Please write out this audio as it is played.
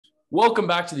Welcome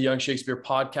back to the Young Shakespeare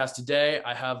podcast. Today,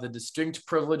 I have the distinct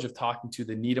privilege of talking to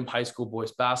the Needham High School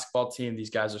boys basketball team. These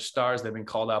guys are stars. They've been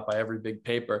called out by every big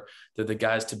paper. They're the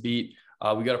guys to beat.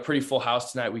 We got a pretty full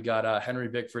house tonight. We got Henry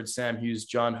Bickford, Sam Hughes,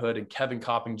 John Hood, and Kevin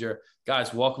Coppinger.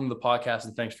 Guys, welcome to the podcast,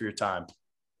 and thanks for your time.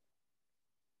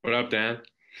 What up, Dan?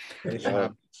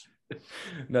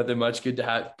 Nothing much. Good to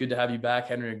have you back,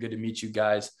 Henry, and good to meet you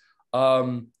guys.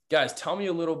 Guys, tell me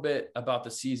a little bit about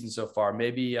the season so far.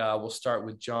 Maybe we'll start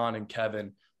with John and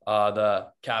Kevin, the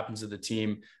captains of the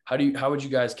team. How would you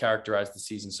guys characterize the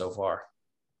season so far?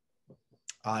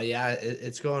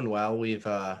 It's going well. We've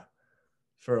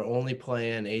for only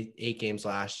playing eight games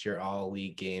last year, all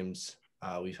league games.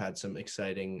 We've had some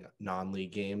exciting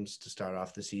non-league games to start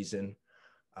off the season.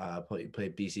 Played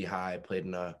BC High, played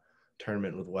in a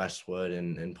tournament with Westwood,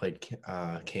 and played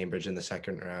Cambridge in the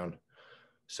second round.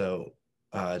 So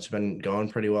it's been going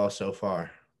pretty well so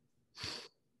far.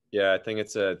 Yeah, I think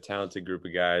it's a talented group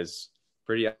of guys,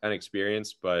 pretty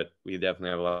unexperienced, but we definitely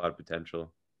have a lot of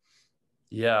potential.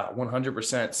 Yeah,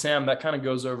 100%. Sam, that kind of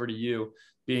goes over to you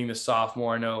being the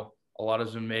sophomore. I know a lot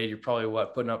has been made. You're probably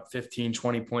putting up 15,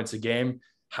 20 points a game.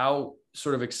 How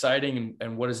sort of exciting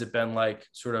and what has it been like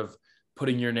sort of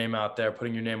putting your name out there,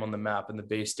 putting your name on the map in the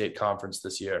Bay State Conference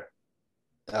this year?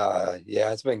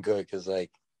 It's been good because I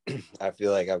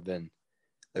feel like I've been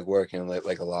working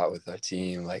a lot with our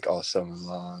team all summer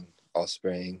long, all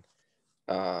spring.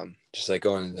 Just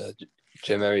going to the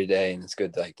gym every day, and it's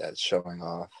good that it's showing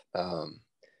off.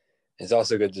 It's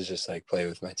also good to just play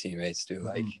with my teammates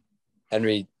too.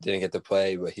 Henry didn't get to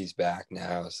play, but he's back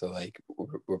now, so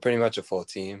we're pretty much a full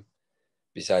team.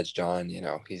 Besides John,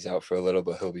 he's out for a little,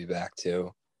 but he'll be back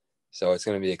too. So it's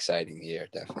going to be an exciting year,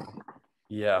 definitely.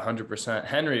 Yeah, 100%.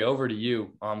 Henry, over to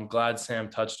you. I'm glad Sam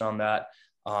touched on that.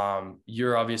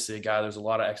 You're obviously a guy, there's a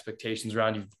lot of expectations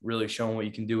around. You've really shown what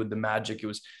you can do with the Magic.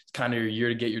 It's kind of your year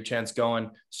to get your chance going.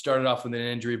 Started off with an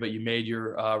injury, but you made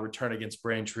your return against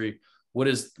Braintree.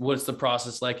 What's the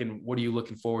process like, and what are you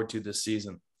looking forward to this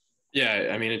season? Yeah,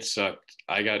 I mean, it sucked.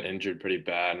 I got injured pretty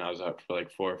bad, and I was out for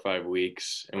 4 or 5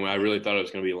 weeks, and I really thought it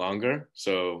was going to be longer.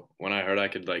 So when I heard I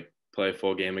could play a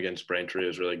full game against Braintree, it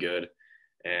was really good.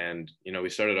 And, we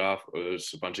started off, there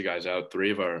was a bunch of guys out,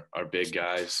 3 of our big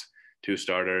guys, 2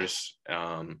 starters.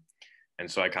 And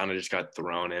so I kind of just got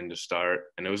thrown in to start,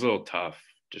 and it was a little tough,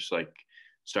 just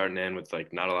starting in with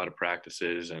not a lot of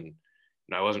practices, and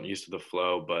I wasn't used to the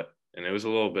flow, and it was a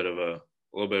little bit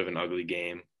of an ugly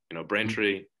game.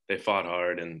 Braintree, they fought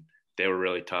hard and they were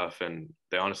really tough, and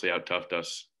they honestly out-toughed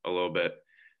us a little bit,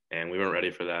 and we weren't ready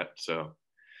for that. So,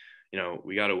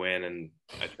 we got to win, and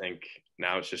I think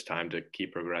now it's just time to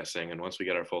keep progressing. And once we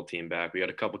get our full team back, we got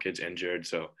a couple kids injured,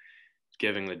 so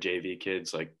giving the JV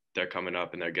kids, they're coming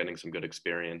up and they're getting some good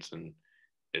experience, and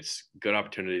it's good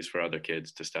opportunities for other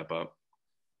kids to step up.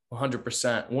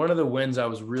 100%. One of the wins I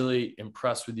was really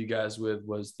impressed with you guys with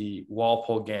was the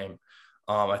Walpole game.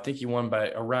 I think you won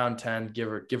by around 10,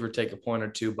 give or take a point or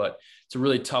two, but it's a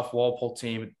really tough Walpole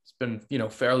team. It's been,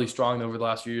 fairly strong over the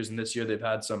last few years, and this year they've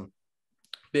had some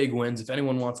big wins. If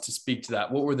anyone wants to speak to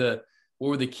that, what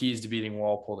were the keys to beating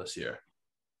Walpole this year?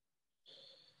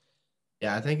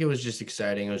 Yeah, I think it was just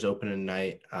exciting. It was opening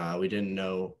night. We didn't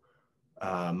know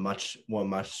much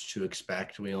to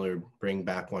expect. We only bring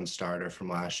back 1 starter from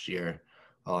last year.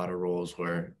 A lot of roles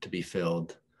were to be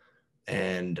filled.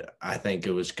 And I think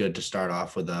it was good to start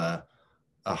off with a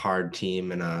hard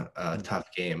team and a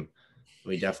tough game.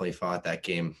 We definitely fought that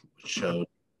game, showed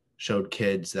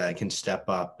kids that can step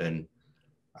up, and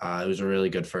it was a really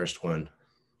good first one.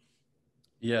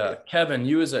 Yeah. Kevin,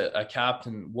 you as a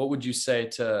captain, what would you say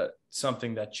to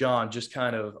something that John just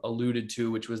kind of alluded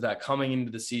to, which was that coming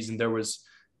into the season, there was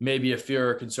maybe a fear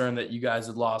or concern that you guys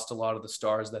had lost a lot of the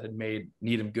stars that had made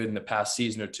Needham good in the past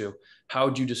season or two. How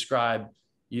would you describe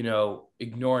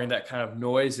ignoring that kind of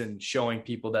noise and showing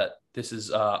people that this is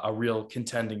a real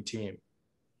contending team?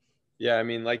 Yeah, I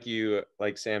mean, like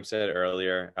Sam said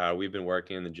earlier, we've been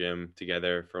working in the gym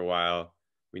together for a while.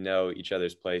 We know each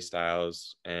other's play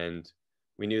styles, and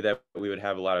we knew that we would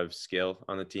have a lot of skill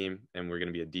on the team, and we're going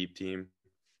to be a deep team.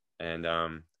 And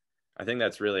I think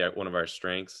that's really one of our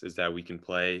strengths, is that we can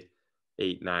play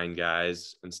 8, 9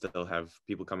 guys and still have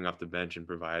people coming off the bench and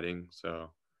providing. So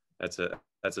that's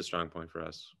a strong point for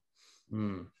us.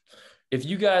 If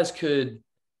you guys could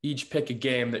each pick a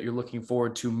game that you're looking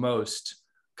forward to most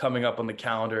coming up on the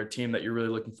calendar, a team that you're really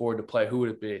looking forward to play, who would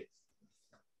it be?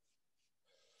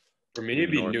 For me, it'd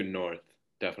be Newton North,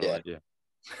 definitely.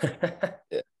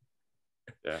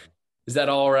 Yeah. Is that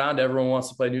all around? Everyone wants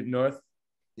to play Newton North?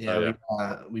 Yeah,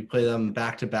 we play them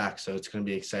back to back, so it's going to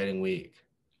be an exciting week.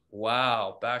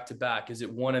 Wow, back to back. Is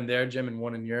it one in their gym and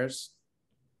one in yours?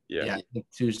 Yeah, I think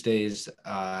Tuesdays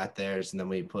at theirs, and then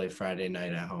we play Friday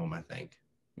night at home, I think.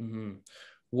 Mm-hmm.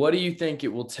 What do you think it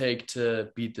will take to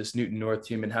beat this Newton North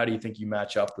team, and how do you think you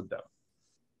match up with them?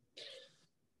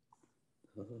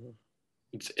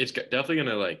 It's definitely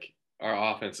gonna like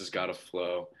our offense has got to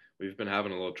flow. We've been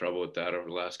having a little trouble with that over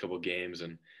the last couple of games,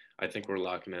 and I think we're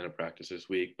locking in a practice this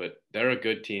week. But they're a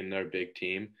good team. They're a big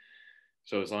team.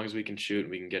 So as long as we can shoot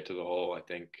and we can get to the hole, I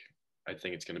think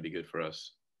it's gonna be good for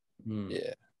us.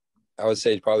 Yeah, I would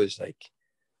say probably just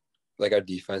like our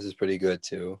defense is pretty good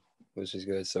too, which is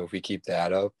good. So if we keep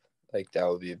that up, like that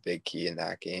would be a big key in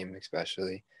that game,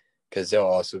 especially because they'll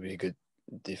also be good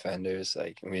defenders.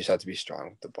 Like, and we just have to be strong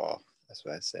with the ball. That's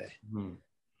what I'd say. Mm-hmm.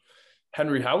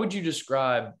 Henry, how would you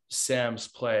describe Sam's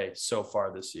play so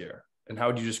far this year? And how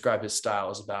would you describe his style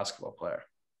as a basketball player?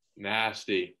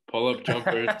 Nasty. Pull up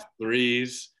jumpers,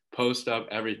 threes, post up,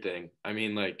 everything. I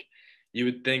mean, like, you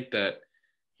would think that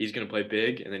he's going to play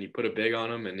big, and then you put a big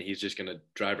on him, and he's just going to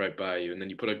drive right by you. And then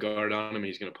you put a guard on him, and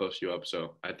he's going to post you up.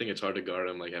 So I think it's hard to guard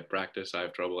him. Like, at practice, I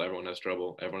have trouble. Everyone has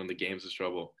trouble. Everyone in the games has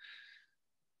trouble.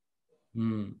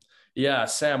 Yeah,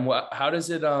 Sam,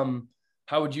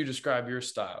 how would you describe your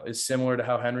style? Is similar to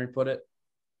how Henry put it?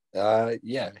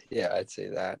 Yeah, I'd say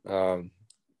that.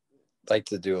 Like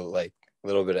to do like a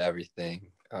little bit of everything.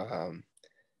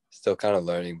 Still kind of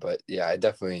learning, but yeah, I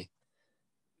definitely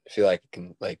feel like I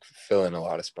can like fill in a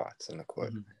lot of spots in the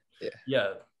court.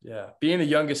 Yeah. Being the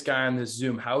youngest guy on this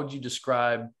Zoom, how would you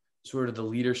describe sort of the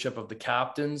leadership of the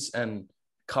captains and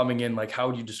coming in? Like, how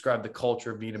would you describe the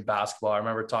culture of Needham basketball? I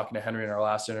remember talking to Henry in our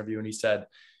last interview, and he said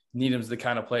Needham's the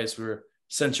kind of place where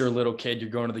since you're a little kid, you're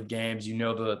going to the games, you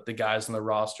know the guys on the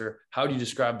roster. How do you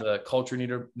describe the culture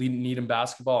of Needham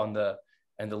basketball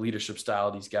and the leadership style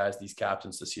of these guys, these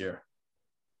captains this year?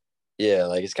 Yeah,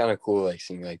 like it's kind of cool, like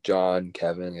seeing like John,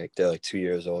 Kevin, like they're like 2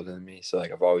 years older than me. So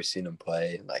like I've always seen them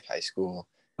play in like high school,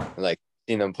 and like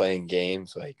seeing them playing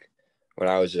games like when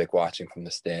I was like watching from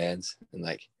the stands, and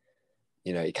like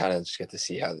you kind of just get to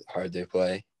see how hard they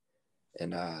play,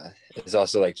 and it's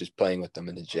also like just playing with them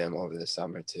in the gym over the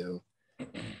summer too,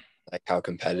 like how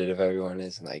competitive everyone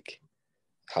is, and like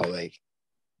how like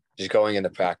just going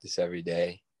into practice every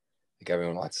day, like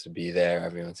everyone wants to be there,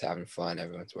 everyone's having fun,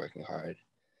 everyone's working hard.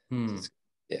 So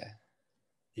yeah.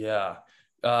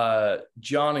 Yeah.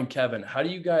 John and Kevin, how do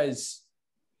you guys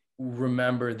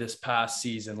remember this past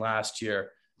season last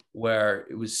year where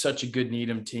it was such a good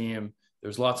Needham team? There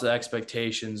was lots of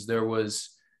expectations. There was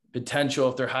potential.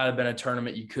 If there had been a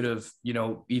tournament, you could have,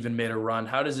 even made a run.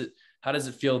 How does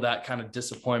it feel, that kind of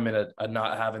disappointment at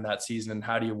not having that season? And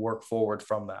how do you work forward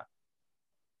from that,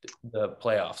 the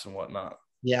playoffs and whatnot?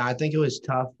 Yeah, I think it was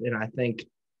tough. And I think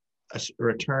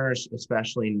returners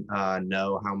especially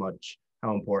know how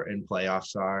important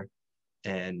playoffs are.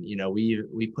 And,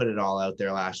 we put it all out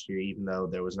there last year, even though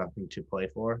there was nothing to play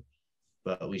for,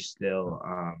 but we still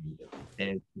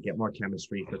and get more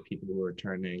chemistry for people who are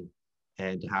returning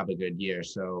and to have a good year.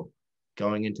 So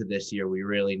going into this year, we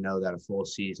really know that a full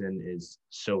season is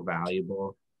so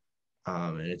valuable.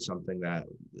 And it's something that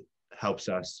helps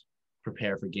us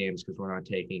prepare for games because we're not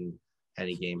taking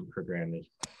any game for granted.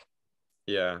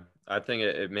 Yeah, I think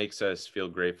it makes us feel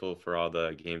grateful for all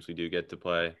the games we do get to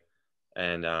play.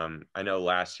 And I know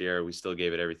last year we still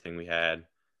gave it everything we had,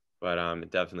 but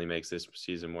it definitely makes this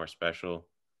season more special.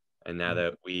 And now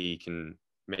that we can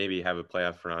maybe have a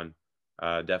playoff run,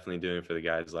 definitely doing it for the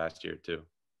guys last year too.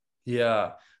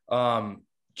 Yeah.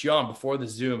 John, before the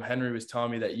Zoom, Henry was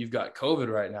telling me that you've got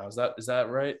COVID right now. Is that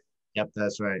right? Yep,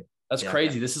 that's right. That's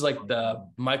crazy. This is like the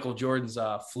Michael Jordan's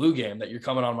flu game that you're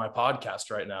coming on my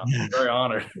podcast right now. I'm very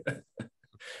honored.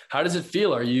 How does it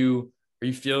feel? Are you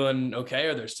feeling okay?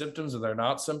 Are there symptoms? Are there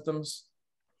not symptoms?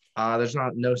 There's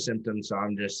no symptoms. So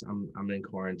I'm in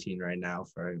quarantine right now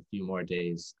for a few more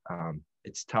days.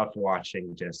 It's tough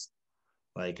watching just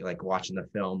like watching the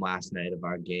film last night of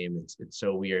our game. It's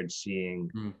so weird seeing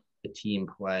the team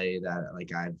play that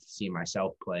like I've seen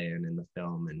myself play in the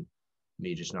film and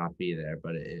me just not be there.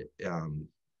 But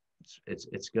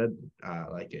it's good.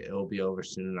 Like it'll be over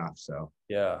soon enough. So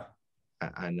yeah,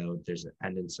 I know there's an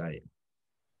end in sight.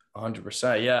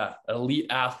 100%. Yeah. An elite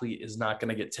athlete is not going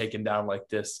to get taken down like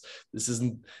this. This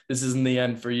isn't the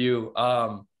end for you.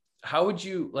 How would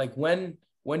you like, when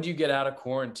do you get out of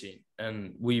quarantine,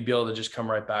 and will you be able to just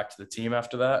come right back to the team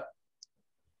after that?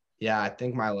 Yeah, I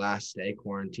think my last day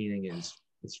quarantining is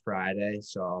Friday.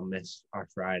 So I'll miss our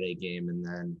Friday game, and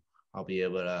then I'll be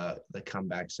able to come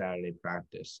back Saturday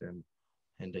practice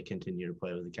and to continue to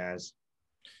play with the guys.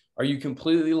 are you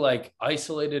completely like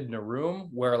isolated in a room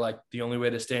where like the only way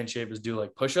to stay in shape is do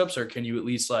like push-ups, or can you at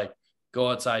least like go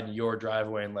outside in your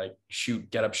driveway and like shoot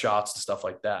get up shots and stuff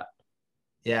like that?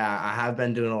 Yeah, I have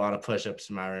been doing a lot of push-ups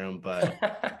in my room,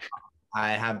 but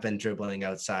I have been dribbling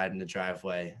outside in the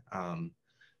driveway,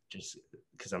 just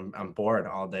because I'm bored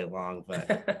all day long,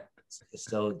 but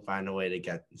still find a way to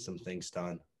get some things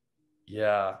done.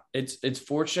 Yeah, it's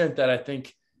fortunate that I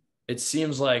think it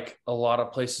seems like a lot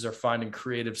of places are finding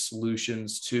creative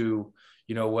solutions to,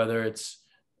 whether it's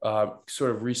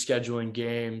sort of rescheduling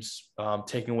games,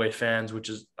 taking away fans, which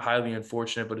is highly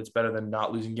unfortunate, but it's better than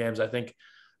not losing games. I think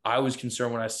I was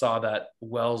concerned when I saw that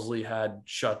Wellesley had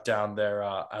shut down their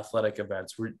athletic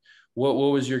events. What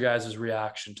was your guys'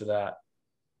 reaction to that?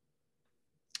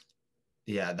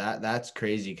 Yeah, that's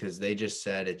crazy because they just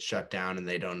said it's shut down and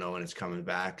they don't know when it's coming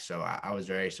back. So I was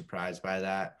very surprised by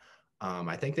that.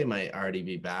 I think they might already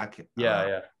be back.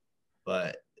 Yeah.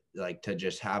 But like to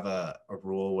just have a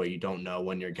rule where you don't know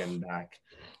when you're getting back,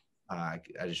 I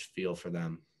just feel for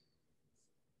them.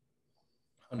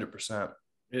 100%.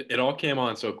 It all came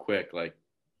on so quick, like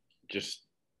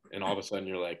and all of a sudden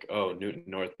you're like, oh, Newton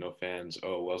North, no fans.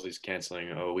 Oh, Wellesley's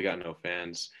canceling. Oh, we got no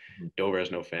fans. Dover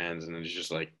has no fans. And it's just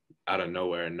like out of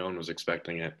nowhere and no one was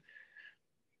expecting it.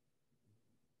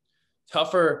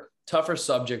 Tougher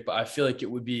subject, but I feel like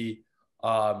it would be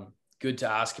good to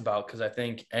ask about because I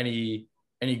think any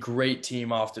great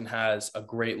team often has a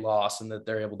great loss and that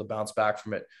they're able to bounce back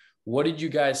from it. What did you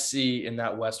guys see in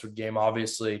that Westwood game?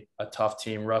 Obviously, a tough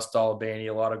team. Russ Albany,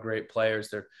 a lot of great players.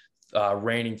 They're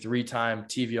reigning 3-time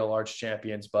TVL Arch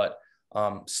champions, but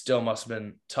still must have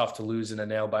been tough to lose in a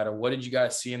nail biter. What did you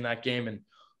guys see in that game, and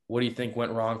what do you think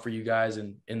went wrong for you guys?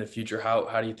 And in the future,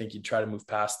 how do you think you'd try to move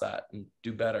past that and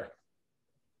do better?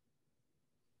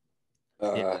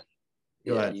 Go ahead.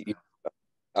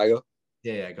 I go?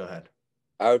 Yeah, go ahead.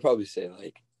 I would probably say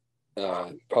like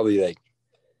probably like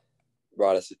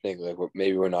brought us to think like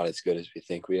maybe we're not as good as we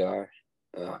think we are.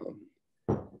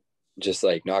 Just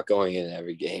like not going in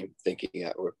every game thinking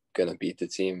that we're gonna beat the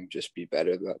team, just be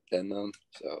better than them.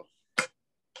 So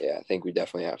yeah, I think we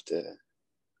definitely have to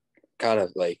kind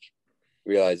of like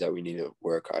realize that we need to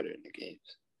work harder in the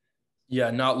games.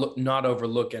 Yeah, not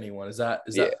overlook anyone. Is that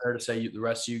fair to say? The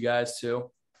rest of you guys too?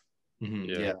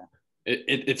 Mm-hmm. Yeah.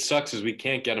 It sucks is we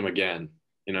can't get them again.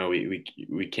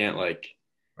 We can't like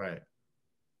right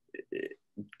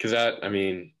because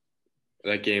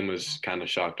that game was kind of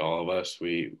shocked all of us.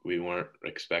 We weren't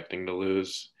expecting to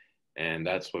lose, and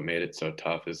that's what made it so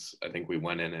tough. Is I think we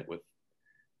went in it with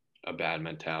a bad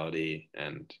mentality,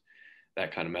 and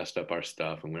that kind of messed up our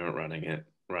stuff, and we weren't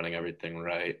running everything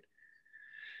right,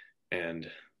 and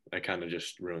that kind of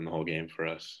just ruined the whole game for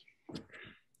us.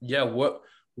 Yeah,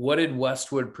 what did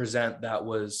Westwood present that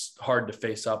was hard to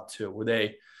face up to? Were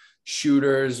they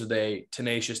shooters? Were they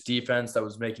tenacious defense that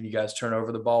was making you guys turn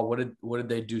over the ball? What did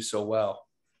they do so well?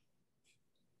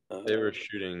 They were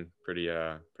shooting pretty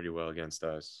well against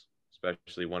us,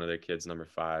 especially one of their kids, number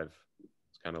 5,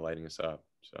 was kind of lighting us up.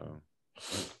 So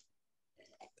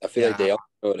I feel like they all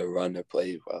know to run their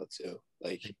plays well too.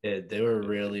 Like they were a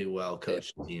really well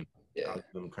coached team. Yeah, I'll give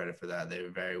them credit for that. They were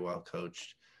very well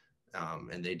coached,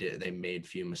 and they made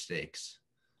few mistakes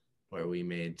where we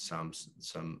made some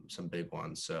big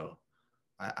ones. So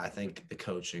I think the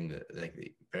coaching,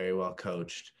 like very well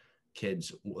coached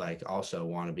kids, like also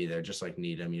want to be there, just like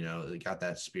Needham. They got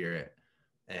that spirit,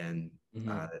 and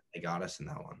they got us in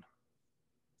that one.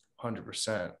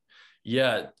 100%.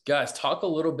 Yeah, guys, talk a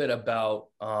little bit about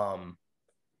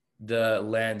the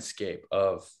landscape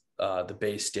of the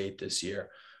Bay State this year.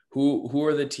 Who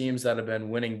are the teams that have been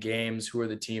winning games? Who are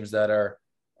the teams that are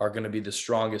going to be the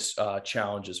strongest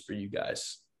challenges for you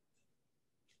guys?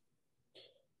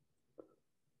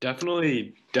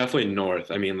 Definitely North.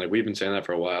 We've been saying that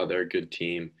for a while. They're a good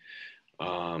team.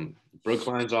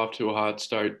 Brookline's off to a hot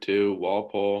start too.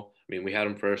 Walpole. We had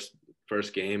them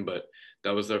first game, but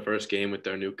that was their first game with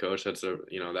their new coach.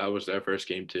 That was their first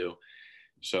game too.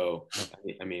 So,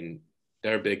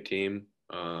 they're a big team,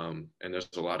 and there's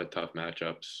a lot of tough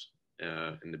matchups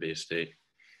in the Bay State.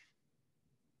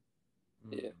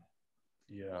 Yeah.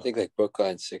 I think like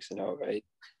Brookline's 6-0, right?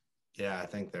 Yeah, I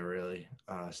think they're really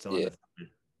still in the third.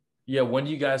 Yeah, when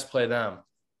do you guys play them?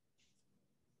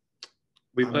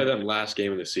 We play them last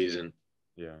game of the season.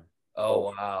 Yeah.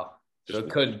 Oh wow. So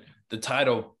the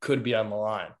title could be on the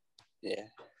line. Yeah.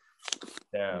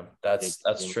 Damn, that's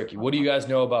tricky. What do you guys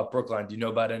know about Brookline? Do you know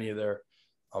about any of their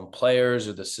players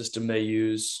or the system they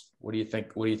use? What do you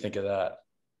think? What do you think of that?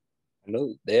 I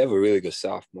know they have a really good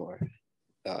sophomore,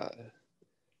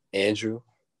 Andrew.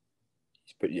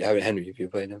 He's pretty. Henry, have you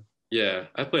played him? Yeah,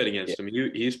 I played Yeah, against him.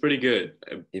 He's pretty good.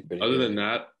 he's pretty Other than good.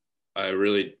 that, I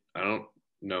don't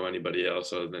know anybody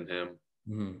else other than him.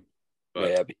 Mhm. But But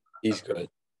yeah, but he's I've heard, good.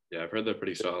 yeah, I've heard they're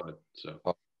pretty solid. So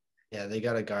Yeah, they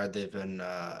got a guard they've been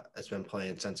has been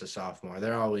playing since a sophomore.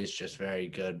 They're always just very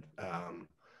good.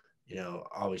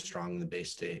 Always strong in the Bay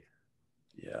State.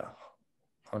 Yeah,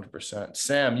 100%.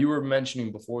 Sam, you were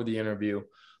mentioning before the interview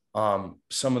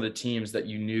some of the teams that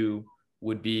you knew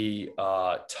would be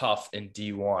tough in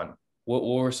D1. What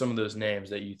were some of those names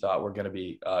that you thought were going to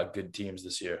be good teams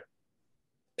this year?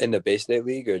 In the Bay State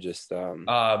League or just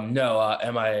No,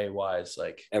 MIA wise,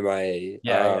 like MIA?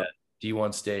 yeah,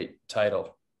 D1 state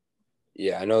title.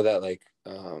 Yeah, I know that like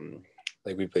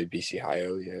we played BC High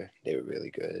earlier. They were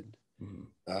really good.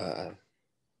 Mhm.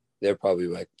 They're probably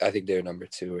like I think they're number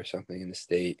 2 or something in the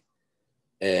state,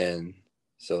 and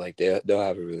so like they'll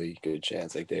have a really good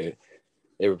chance. Like they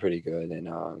were pretty good,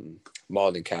 and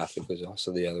Malden Catholic was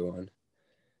also the other one.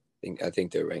 I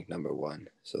think they're ranked number 1.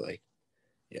 So like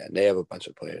yeah, and they have a bunch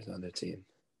of players on their team.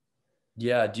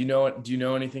 Yeah, do you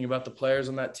know anything about the players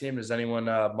on that team? Does anyone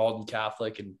Malden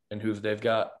Catholic and who they've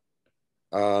got?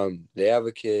 They have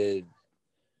a kid,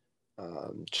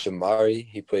 Jamari.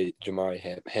 He played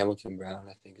Hamilton Brown,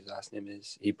 I think his last name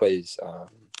is. He plays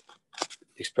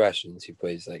expressions. He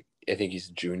plays like I think he's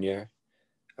a junior.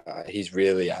 He's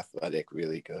really athletic,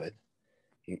 really good.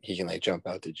 He can like jump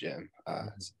out the gym.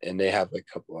 And they have like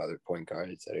a couple other point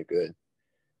guards that are good.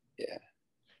 Yeah.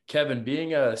 Kevin,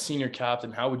 being a senior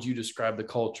captain, how would you describe the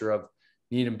culture of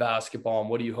Needham basketball, and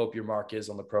what do you hope your mark is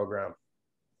on the program?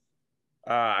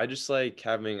 I just like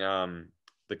having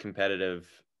the competitive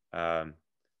um,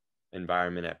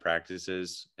 environment at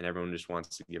practices, and everyone just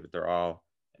wants to give it their all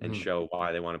and show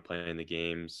why they want to play in the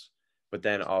games. But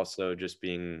then also just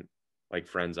being like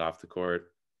friends off the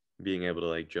court, being able to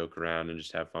like joke around and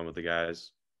just have fun with the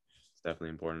guys. It's definitely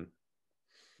important.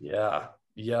 Yeah,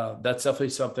 yeah, that's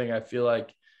definitely something I feel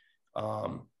like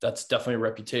that's definitely a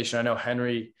reputation. I know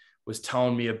Henry was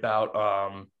telling me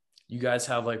about you guys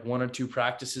have like 1 or 2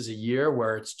 practices a year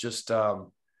where it's just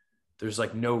there's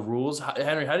like no rules.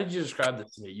 Henry, how did you describe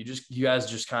this to me? You guys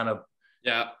just kind of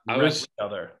yeah, wreck each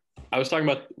other. I was talking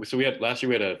about so we had last year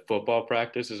we had a football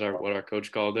practice is what our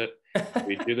coach called it.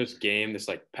 We do this game, this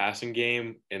like passing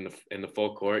game in the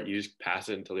full court. You just pass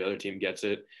it until the other team gets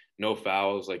it. No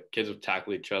fouls. Like kids would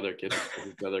tackle each other, kids would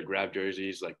tackle each other, grab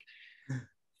jerseys, like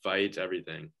fights,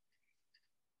 everything.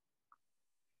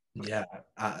 Yeah,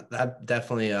 that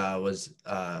definitely was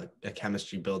a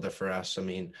chemistry builder for us. I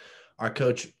mean, our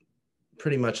coach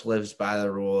pretty much lives by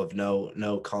the rule of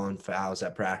no calling fouls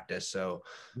at practice. So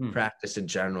practice in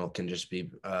general can just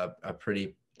be a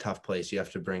pretty tough place. You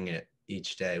have to bring it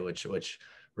each day, which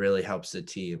really helps the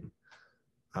team.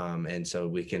 And so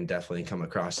we can definitely come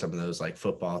across some of those like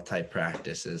football type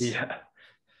practices. Yeah.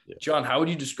 John, how would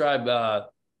you describe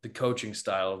the coaching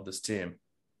style of this team?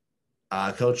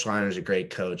 Coach Liner's a great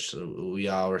coach. So we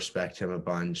all respect him a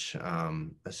bunch.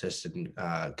 Assistant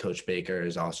Coach Baker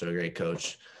is also a great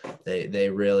coach. They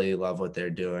really love what they're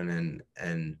doing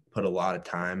and put a lot of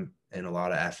time and a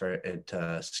lot of effort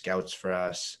into scouts for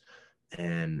us,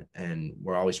 and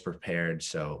we're always prepared.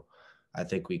 So I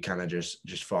think we kind of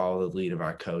just follow the lead of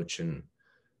our coach, and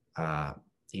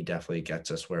he definitely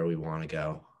gets us where we want to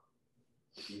go.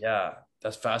 Yeah,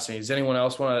 that's fascinating. Does anyone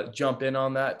else want to jump in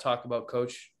on that? Talk about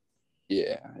coach?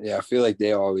 Yeah. I feel like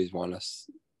they always are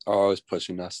always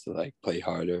pushing us to like play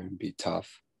harder and be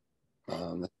tough.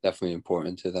 That's definitely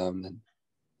important to them. And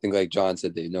I think like John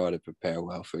said, they know how to prepare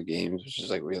well for games, which is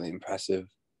like really impressive.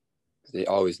 They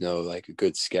always know like a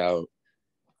good scout.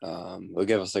 They'll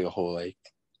give us like a whole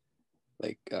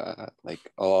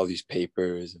like all these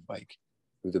papers of like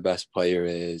who the best player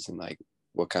is and like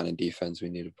what kind of defense we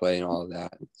need to play and all of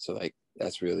that. So like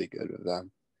that's really good with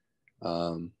them.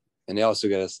 And they also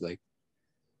get us to like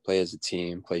play as a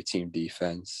team, play team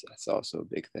defense. That's also a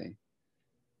big thing.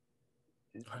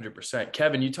 100%.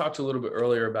 Kevin, you talked a little bit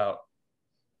earlier about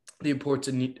the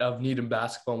importance of Needham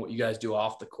basketball and what you guys do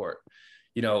off the court.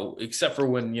 You know, except for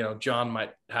when, you know, John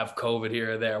might have COVID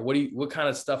here or there. What kind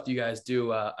of stuff do you guys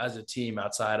do as a team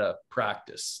outside of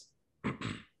practice?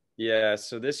 Yeah,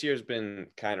 so this year's been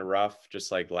kind of rough,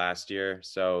 just like last year.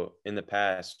 So in the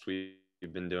past, we've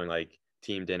been doing like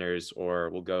team dinners, or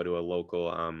we'll go to a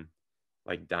local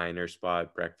like diner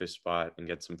spot, breakfast spot, and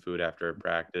get some food after a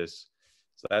practice.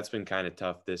 So that's been kind of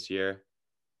tough this year,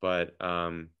 but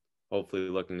hopefully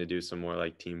looking to do some more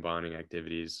like team bonding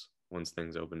activities once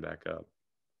things open back up.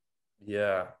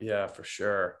 Yeah, for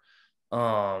sure.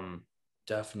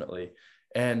 Definitely.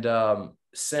 And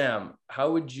Sam,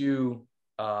 how would you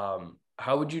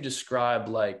describe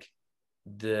like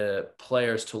the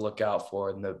players to look out for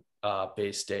in the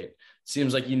Bay State?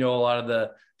 Seems like you know a lot of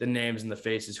the names and the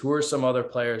faces. Who are some other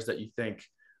players that you think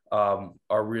are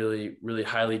really, really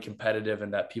highly competitive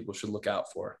and that people should look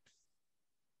out for?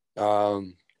 I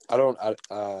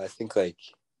think like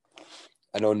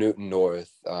I know Newton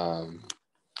North,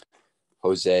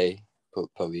 Jose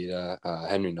Polita,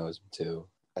 Henry knows him too.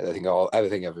 I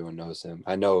think everyone knows him.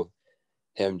 I know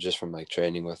him just from like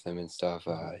training with him and stuff.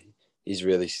 He's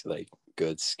really like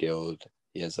good, skilled.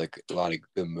 He has like a lot of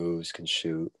good moves, can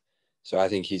shoot. So I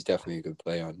think he's definitely a good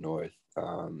player on North.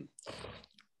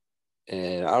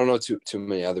 And I don't know too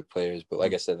many other players, but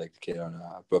like I said, like the kid on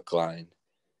Brookline,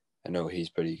 I know he's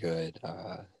pretty good.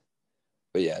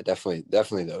 But yeah,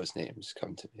 definitely those names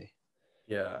come to me.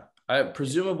 Yeah.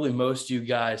 Presumably most of you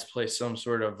guys play some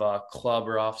sort of club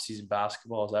or off-season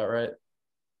basketball. Is that right?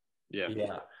 Yeah.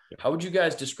 Yeah. How would you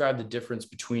guys describe the difference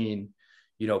between,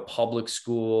 public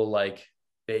school, like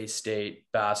Bay State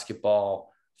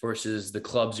basketball versus the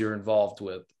clubs you're involved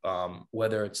with?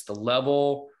 Whether it's the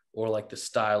level or like the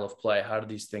style of play, how do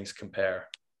these things compare?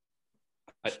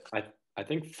 I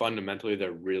think fundamentally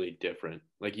they're really different.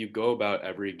 Like you go about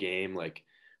every game like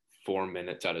 4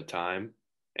 minutes at a time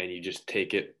and you just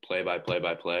take it play by play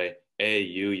by play.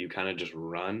 AAU, you kind of just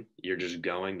run. You're just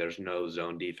going. There's no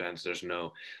zone defense. There's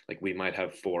no, like we might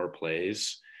have 4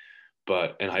 plays,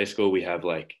 but in high school we have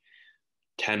like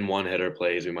 10 one-hitter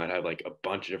plays. We might have like a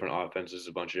bunch of different offenses,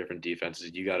 a bunch of different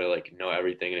defenses. You got to like know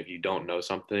everything. And if you don't know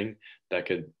something, that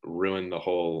could ruin the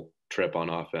whole trip on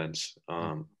offense.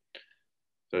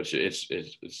 So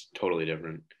it's totally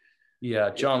different. Yeah.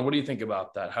 John, what do you think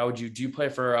about that? Do you play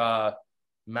for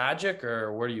Magic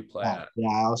or where do you play at? Yeah,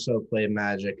 I also play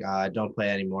Magic. I don't play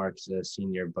anymore because I'm a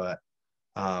senior, but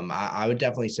I would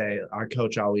definitely say our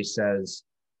coach always says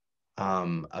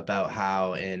about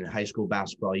how in high school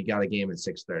basketball, you got a game at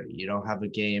 6:30. You don't have a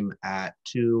game at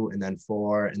 2 and then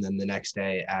 4 and then the next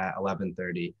day at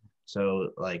 11:30. So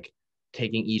like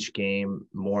taking each game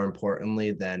more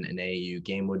importantly than an AAU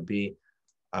game would be.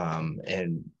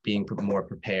 And being more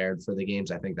prepared for the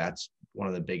games. I think that's one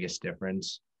of the biggest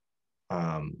difference.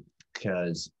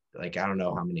 Because like, I don't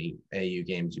know how many AU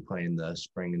games you play in the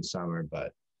spring and summer,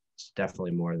 but it's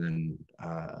definitely more than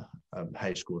a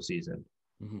high school season.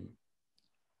 Mm-hmm.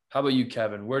 How about you,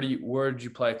 Kevin? Where did you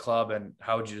play club and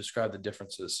how would you describe the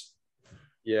differences?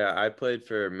 Yeah, I played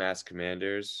for Mass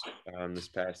Commanders this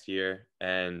past year.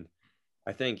 And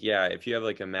I think, yeah, if you have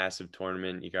like a massive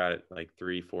tournament, you got like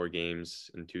 3-4 games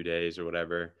in 2 days or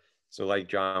whatever. So like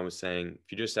John was saying,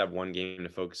 if you just have one game to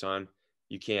focus on,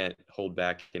 you can't hold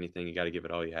back anything. You got to give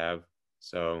it all you have.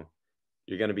 So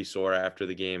you're going to be sore after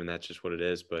the game, and that's just what it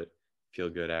is, but feel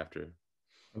good after.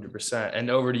 100%. And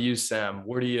over to you, Sam.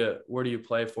 Where do you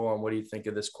play for and what do you think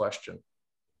of this question?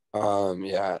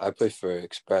 Yeah, I play for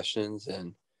Expressions,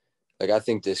 and like I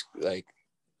think this like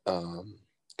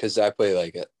because I play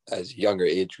like as a younger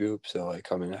age group, so like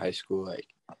coming to high school, like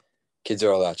kids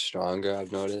are a lot stronger.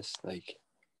 I've noticed like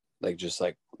just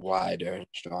like wider and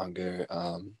stronger.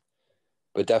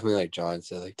 But definitely like John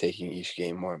said, like taking each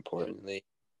game more importantly,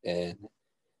 and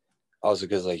also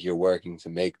because like you're working to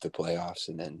make the playoffs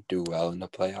and then do well in the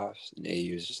playoffs. And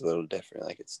AU is just a little different.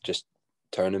 Like it's just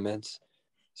tournaments.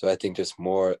 So I think just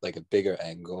more like a bigger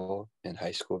angle in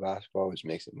high school basketball, which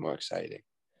makes it more exciting.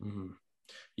 Mm-hmm.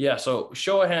 Yeah. So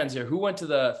show of hands here. Who went to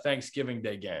the Thanksgiving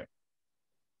Day game?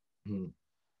 Mm-hmm.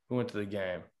 Who went to the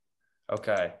game?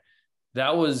 Okay.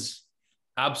 That was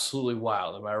absolutely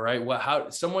wild. Am I right? How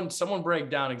someone break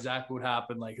down exactly what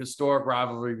happened, like historic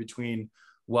rivalry between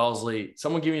Wellesley.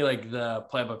 Someone give me like the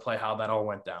play-by-play how that all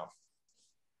went down.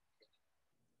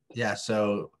 Yeah,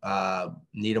 so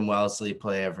Needham Wellesley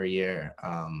play every year.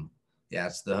 Yeah,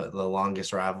 it's the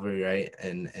longest rivalry, right,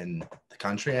 in the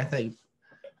country, I think.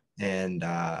 And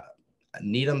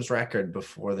Needham's record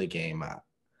before the game,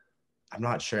 I'm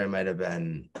not sure, it might have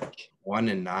been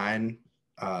 1-9,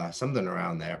 something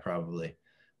around there probably.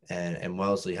 And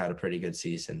Wellesley had a pretty good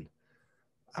season.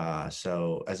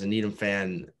 So as a Needham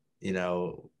fan,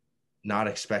 not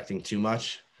expecting too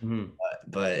much. Mm-hmm.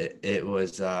 But it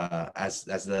was as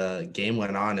the game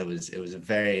went on, it was a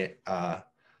very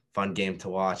fun game to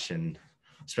watch, and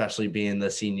especially being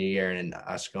the senior year and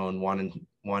us going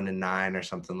 1-9 or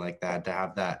something like that, to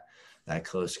have that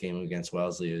close game against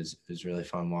Wellesley was really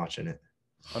fun watching it.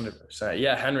 100%.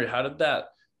 Yeah, Henry, how did that?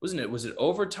 Was it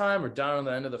overtime or down on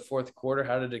the end of the fourth quarter?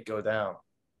 How did it go down?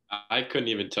 I couldn't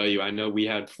even tell you. I know we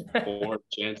had 4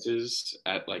 chances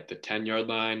at like the 10-yard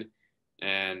line,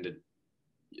 and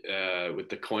with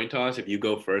the coin toss, if you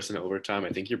go first in overtime, I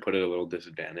think you're put at a little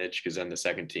disadvantage because then the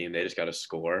second team, they just got to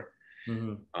score.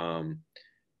 Mm-hmm.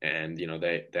 and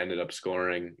they ended up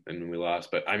scoring and we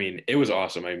lost. But I mean, it was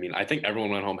awesome. I mean, I think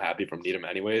everyone went home happy from Needham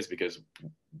anyways, because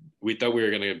we thought we were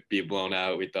going to be blown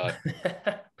out. We thought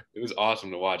it was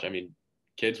awesome to watch. I mean,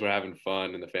 kids were having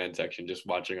fun in the fan section just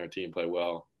watching our team play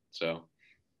well. So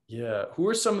yeah, who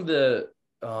are some of the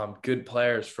good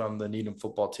players from the Needham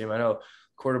football team? I know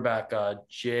quarterback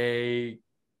Jay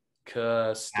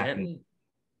Stanton.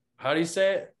 How do you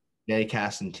say it? Jay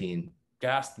Castantine.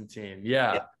 Castantine.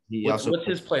 Yeah. What's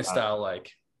his play style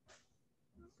like?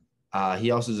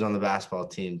 He also is on the basketball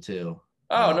team too.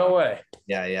 Oh, no way.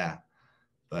 Yeah.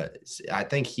 But I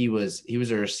think he was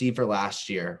a receiver last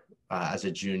year as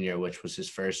a junior, which was his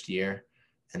first year.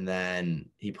 And then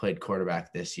he played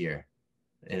quarterback this year,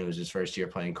 and it was his first year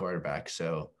playing quarterback.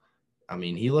 So, I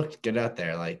mean, he looked good out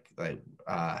there. Like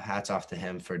hats off to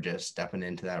him for just stepping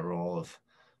into that role of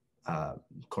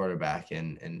quarterback.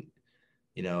 And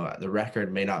the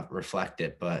record may not reflect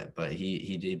it, but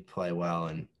he did play well.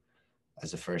 And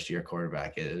as a first year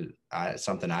quarterback, it's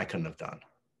something I couldn't have done.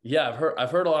 Yeah,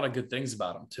 I've heard a lot of good things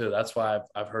about him too. That's why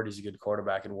I've heard he's a good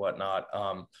quarterback and whatnot.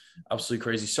 Absolutely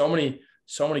crazy. So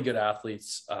many good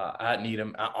athletes at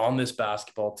Needham on this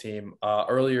basketball team.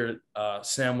 Earlier,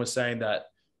 Sam was saying that,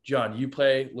 John, you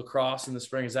play lacrosse in the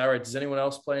spring. Is that right? Does anyone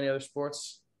else play any other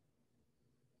sports?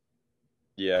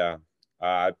 Yeah,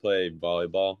 I play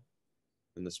volleyball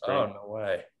in the spring. Oh,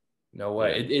 no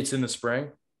way. Yeah. It's in the spring.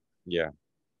 Yeah.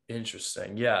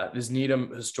 Interesting. Yeah. Does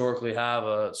Needham historically have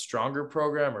a stronger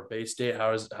program, or Bay State?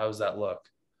 How does that look?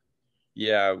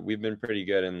 Yeah, we've been pretty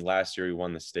good, and last year we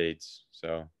won the states,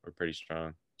 so we're pretty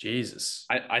strong. Jesus.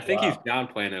 I think he's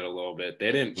downplaying it a little bit.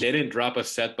 They didn't drop a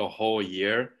set the whole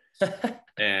year,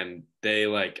 and they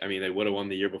would have won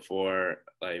the year before.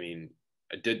 I mean,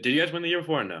 did you guys win the year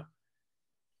before or no?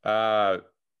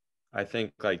 I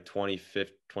think like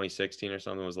 2016 or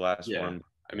something was the last one.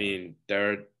 I mean,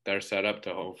 they're set up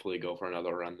to hopefully go for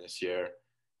another run this year.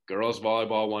 Girls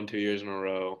volleyball won 2 years in a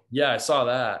row. Yeah, I saw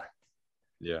that.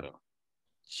 Yeah.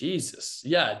 Jesus.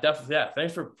 Yeah, definitely. Yeah.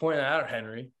 Thanks for pointing that out,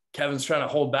 Henry. Kevin's trying to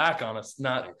hold back on us,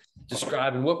 not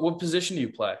describing. What position do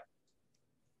you play?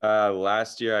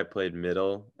 Last year I played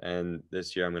middle, and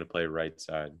this year I'm going to play right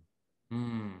side.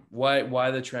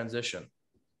 Why the transition?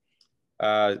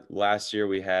 Last year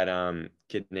we had a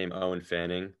kid named Owen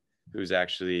Fanning, who's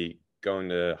actually going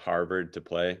to Harvard to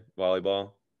play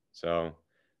volleyball. So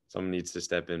someone needs to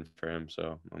step in for him.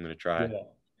 So I'm going to try. Yeah.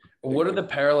 What are the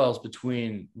parallels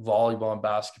between volleyball and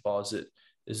basketball?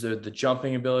 Is there the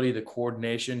jumping ability, the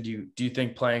coordination? Do you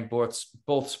think playing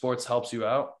both sports helps you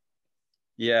out?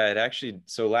 Yeah,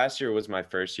 so last year was my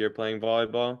first year playing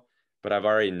volleyball, but I've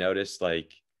already noticed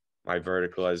like my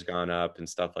vertical has gone up and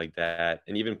stuff like that.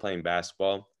 And even playing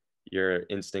basketball, your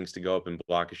instincts to go up and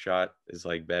block a shot is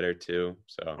like better too.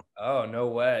 So. Oh, no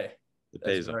way.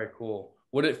 That's very cool.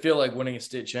 What did it feel like winning a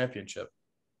state championship?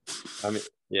 I mean,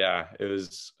 yeah, it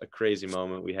was a crazy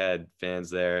moment. We had fans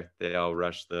there. They all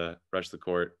rushed the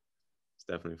court. It's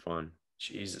definitely fun.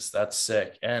 Jesus, that's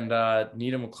sick. And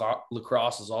Needham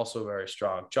lacrosse is also very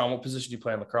strong. John, what position do you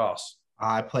play in lacrosse?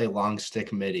 I play long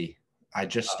stick midi. I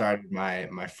just started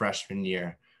my freshman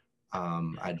year.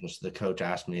 The coach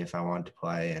asked me if I wanted to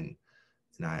play, and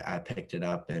I picked it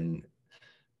up, and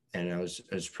it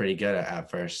was pretty good at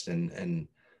first. And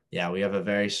yeah, we have a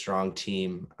very strong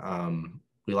team.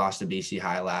 We lost to BC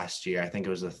High last year. I think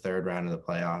it was the third round of the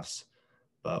playoffs,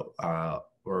 but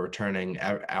we're returning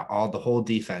the whole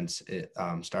defense.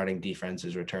 Starting defense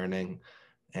is returning,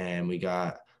 and we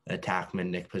got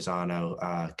attackman Nick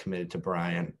Pisano committed to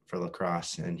Bryant for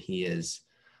lacrosse, and he is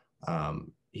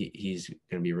he's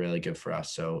going to be really good for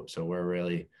us. So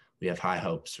we have high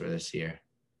hopes for this year.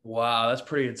 Wow, that's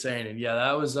pretty insane. And yeah,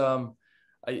 that was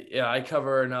I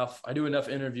cover enough. I do enough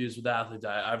interviews with athletes.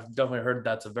 I've definitely heard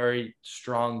that's a very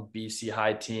strong BC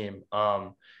High team.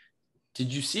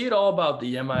 Did you see it all about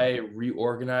the MIA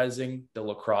reorganizing the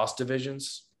lacrosse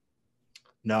divisions?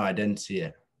 No, I didn't see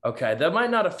it. Okay, that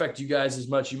might not affect you guys as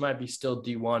much. You might be still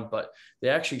D1, but they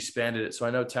actually expanded it. So I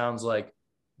know towns like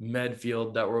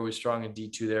Medfield that were always strong in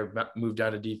D2 there moved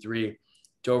down to D3.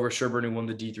 Dover, Sherburne, who won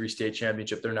the D3 state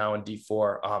championship, they're now in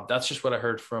D4. That's just what I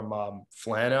heard from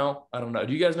Flano. I don't know.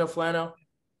 Do you guys know Flano?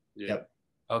 Yep.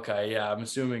 Okay, yeah. I'm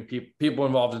assuming people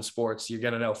involved in sports, you're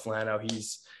gonna know Flano.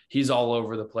 He's all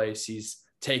over the place. He's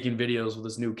taking videos with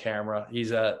his new camera.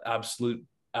 He's a absolute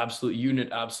unit,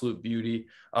 absolute beauty.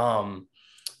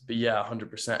 But yeah,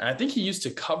 100%. And I think he used to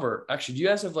cover. Actually, do you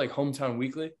guys have like Hometown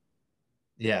Weekly?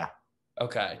 Yeah.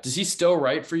 Okay. Does he still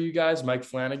write for you guys, Mike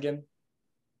Flanagan?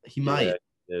 He might. Yeah,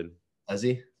 he did. Does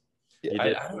he?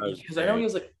 Yeah, because I know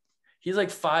he's like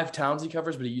 5 towns he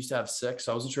covers, but he used to have 6.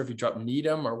 So I wasn't sure if he dropped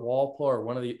Needham or Walpole or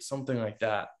one of the something like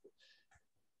that.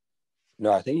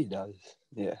 No, I think he does.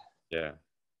 Yeah. Yeah.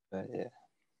 But yeah.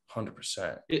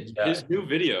 100%. His new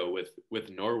video with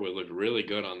Norwood looked really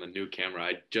good on the new camera.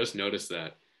 I just noticed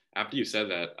that. After you said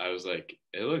that, I was like,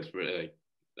 it looks really, like,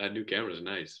 that new camera is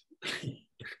nice.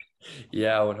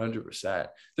 Yeah, 100%.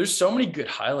 There's so many good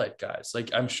highlight guys.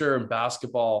 Like I'm sure in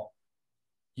basketball,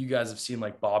 you guys have seen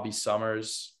like Bobby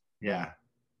Summers. Yeah.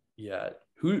 Yeah.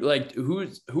 Who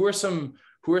are some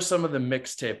of the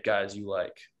mixtape guys you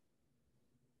like?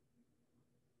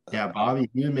 Yeah, Bobby,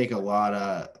 he would make a lot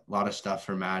of stuff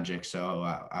for Magic, so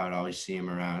I would always see him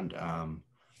around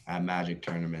at Magic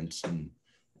tournaments, and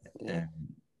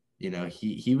you know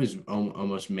he was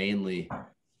almost mainly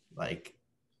like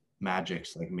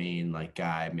Magic's like main like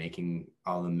guy making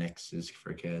all the mixes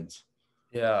for kids.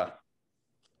 Yeah.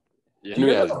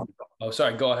 Henry has, Oh,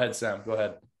 sorry. Go ahead, Sam. Go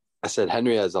ahead. I said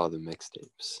Henry has all the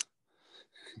mixtapes.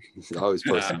 He's always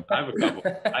posting. I have a couple.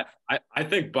 I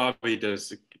think Bobby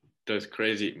does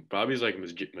crazy. Bobby's like a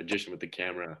magician with the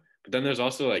camera. But then there's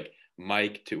also like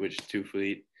Mike, which is Two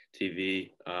Fleet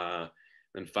TV.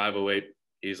 Then 508,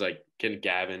 he's like getting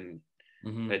Gavin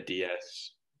at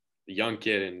DS. The young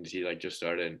kid, and he like just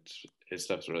started. His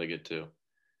stuff's really good too.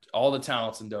 All the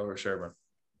talents in Dover Sherburne.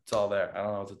 It's all there. I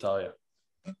don't know what to tell you.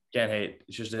 Can't hate.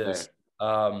 It just is.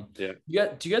 Yeah. Do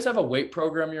you guys have a weight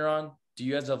program you're on? Do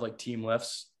you guys have like team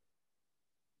lifts?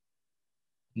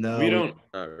 No, We don't.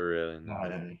 Not really. No.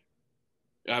 Not any.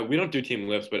 We don't do team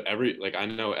lifts, but I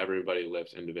know everybody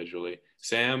lifts individually.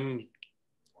 Sam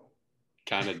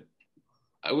kind of.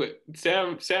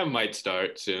 Sam might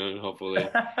start soon, hopefully.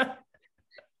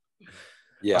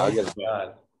 Yeah, I'll get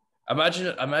God.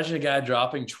 Imagine a guy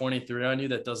dropping 23 on you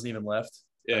that doesn't even lift.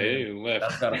 Yeah, I mean, he didn't even lift.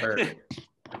 That's gotta hurt.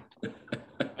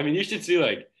 I mean, you should see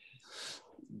like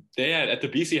they had at the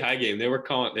BC High game. They were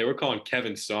calling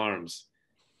Kevin Sarms.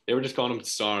 They were just calling him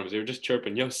Sarms. They were just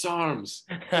chirping, "Yo, Sarms."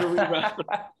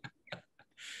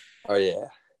 Oh yeah,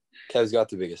 Kev's got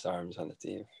the biggest arms on the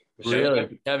team.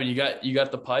 Really, Kevin? You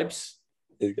got the pipes?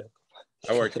 He's got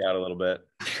I worked out a little bit.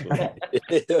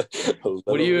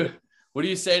 What do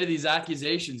you say to these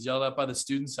accusations yelled out by the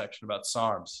student section about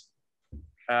SARMs?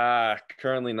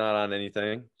 Currently not on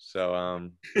anything.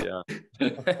 So yeah.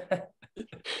 Take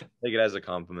it as a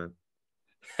compliment.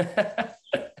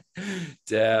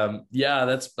 Damn. Yeah,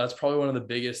 that's probably one of the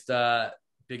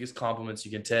biggest compliments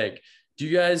you can take.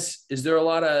 Is there a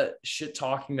lot of shit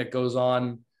talking that goes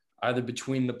on either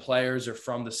between the players or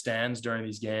from the stands during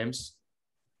these games?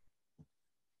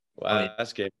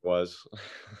 Last game was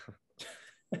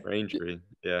Braintree.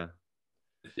 Yeah.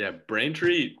 Yeah,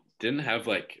 Braintree didn't have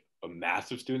like a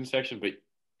massive student section, but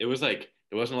it was like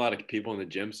there wasn't a lot of people in the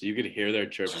gym, so you could hear their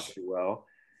chirping pretty well.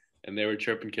 And they were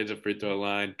chirping kids at free throw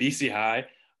line. BC High,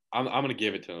 I'm gonna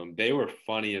give it to them. They were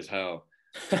funny as hell.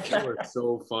 They were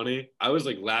so funny. I was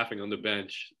like laughing on the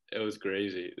bench. It was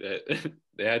crazy.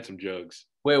 They had some jokes.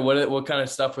 Wait, what kind of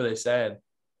stuff were they saying?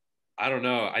 I don't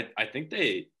know. I think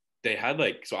they had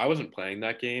like, so I wasn't playing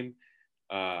that game,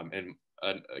 and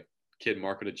a kid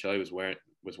Marco DiCelli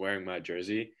was wearing my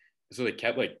jersey. So they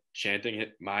kept like chanting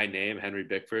my name, Henry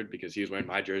Bickford, because he was wearing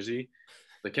my jersey.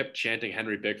 They kept chanting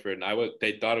Henry Bickford, and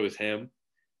they thought it was him,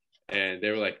 and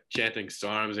they were like chanting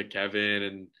Sarms at Kevin,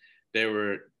 and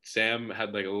Sam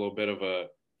had like a little bit of a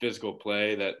physical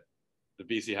play that the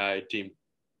BC High team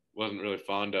wasn't really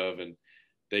fond of, and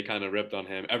they kind of ripped on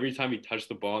him. Every time he touched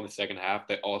the ball in the second half,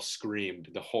 they all screamed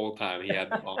the whole time he had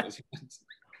the ball in his hands.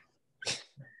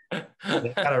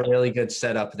 They got a really good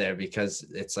setup there because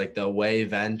it's like the away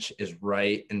bench is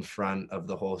right in front of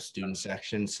the whole student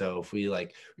section. So if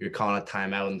you're calling a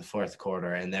timeout in the fourth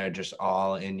quarter and they're just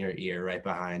all in your ear right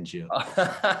behind you.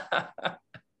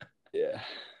 Yeah.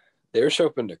 They were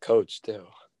chirping to coach too.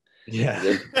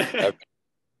 Yeah.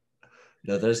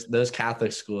 No, those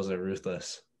Catholic schools are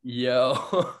ruthless. Yo.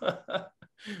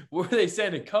 What were they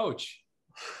saying to coach?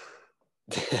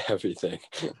 Everything.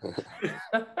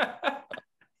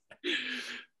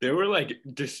 They were like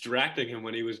distracting him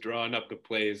when he was drawing up the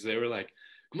plays. They were like,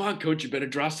 "Come on, coach, you better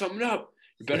draw something up.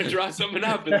 You better draw something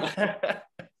up." Yeah.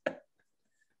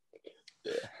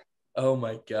 Oh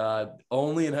my God.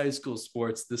 Only in high school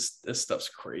sports, this stuff's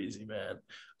crazy, man.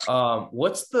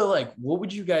 What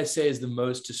would you guys say is the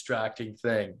most distracting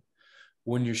thing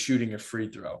when you're shooting a free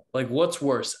throw? Like, what's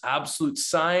worse? Absolute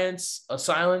silence,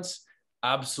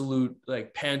 absolute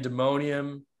like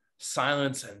pandemonium,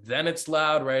 silence, and then it's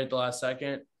loud right at the last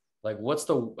second. Like, what's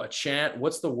a chant?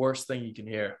 What's the worst thing you can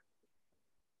hear?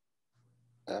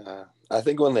 I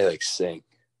think when they like sing,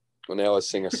 when they always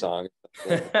sing a song,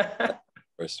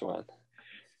 first one.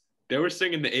 They were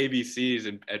singing the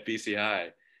ABCs at BC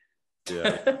High.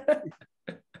 Yeah.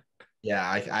 Yeah,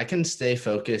 I can stay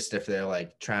focused if they're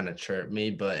like trying to chirp me,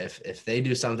 but if they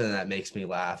do something that makes me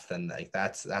laugh, then like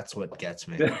that's what gets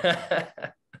me.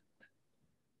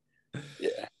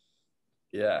 Yeah.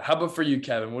 Yeah. How about for you,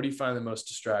 Kevin? What do you find the most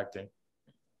distracting?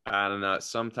 I don't know.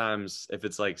 Sometimes if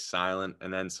it's like silent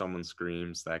and then someone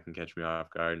screams, that can catch me off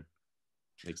guard.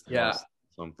 Makes the Yeah. most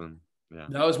something. Yeah.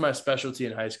 That was my specialty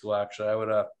in high school, actually.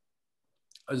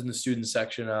 I was in the student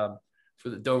section for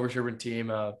the Dover Sherburne team,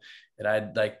 and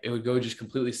I'd like it would go just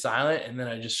completely silent, and then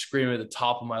I just scream at the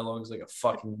top of my lungs like a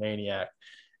fucking maniac.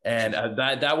 And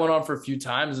that went on for a few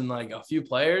times, and like a few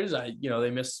players, they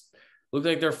missed. Looked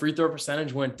like their free throw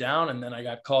percentage went down, and then I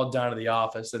got called down to the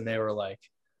office, and they were like,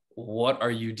 "What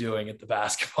are you doing at the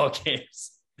basketball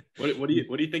games?" What do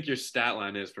you think your stat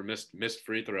line is for missed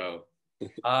free throw?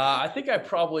 I think I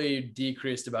probably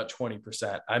decreased about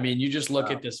 20%. I mean, you just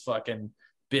look at this fucking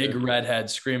big redhead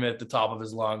screaming at the top of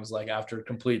his lungs, like after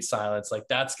complete silence. Like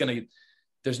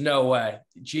there's no way.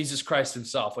 Jesus Christ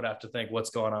himself would have to think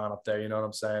what's going on up there. You know what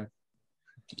I'm saying?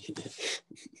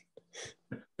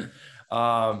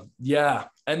 Yeah.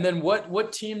 And then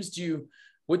what teams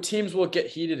will get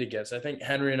heated against? I think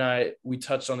Henry and we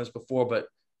touched on this before, but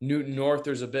Newton North,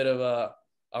 there's a bit of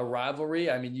a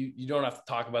rivalry. I mean, you don't have to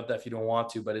talk about that if you don't want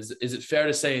to, but is it fair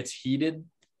to say it's heated?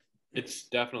 It's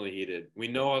definitely heated. We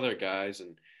know other guys,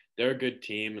 and they're a good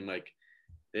team, and like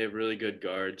they have really good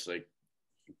guards. Like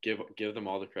give them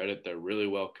all the credit. They're really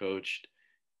well coached,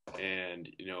 and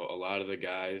a lot of the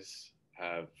guys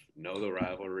know the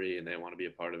rivalry, and they want to be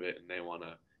a part of it, and they want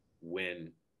to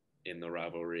win in the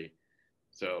rivalry.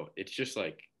 So it's just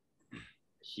like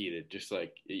heated. Just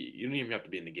like you don't even have to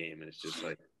be in the game, and it's just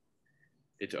like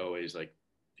it's always like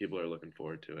people are looking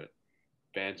forward to it,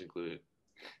 fans included.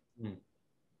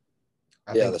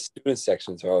 The student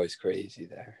sections are always crazy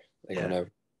there.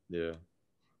 Whenever. Yeah.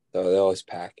 So they always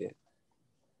pack it.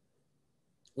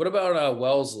 What about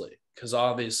Wellesley? Because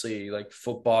obviously, like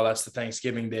football, that's the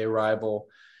Thanksgiving Day rival.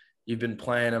 You've been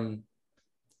playing them,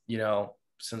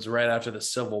 since right after the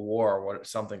Civil War. What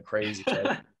something crazy.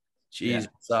 Right? Jeez.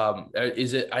 Yeah.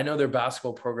 Is it? I know their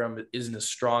basketball program isn't as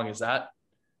strong as that.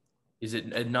 Is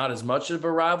it not as much of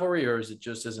a rivalry, or is it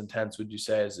just as intense, would you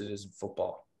say, as it is in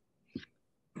football?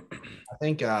 I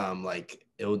think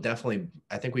it will definitely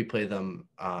 – I think we play them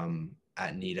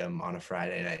at Needham on a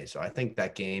Friday night. So I think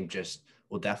that game just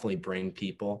will definitely bring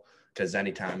people, because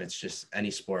anytime it's just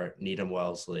any sport, Needham,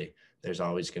 Wellesley, there's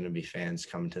always going to be fans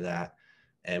coming to that.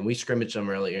 And we scrimmaged them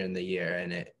earlier in the year,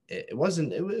 and it was a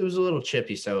little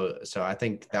chippy. So I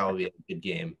think that will be a good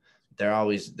game.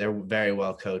 They're very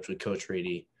well coached with Coach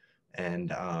Reedy. And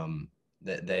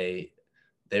they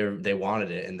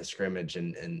wanted it in the scrimmage,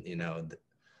 and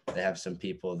they have some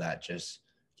people that just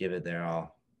give it their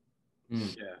all.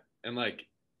 Yeah, and like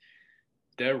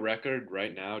their record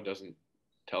right now doesn't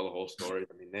tell the whole story.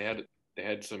 I mean, they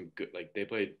had some good, like they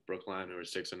played Brookline, who were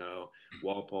 6-0,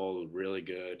 Walpole, really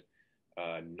good,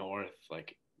 North,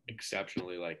 like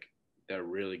exceptionally, like they're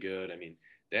really good. I mean,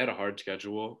 they had a hard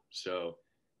schedule, so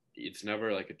it's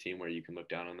never like a team where you can look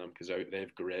down on them, because they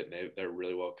have grit, and they're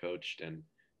really well coached, and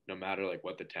no matter like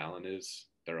what the talent is,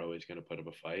 they're always going to put up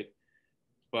a fight.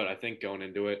 But I think going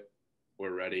into it,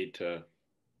 we're ready to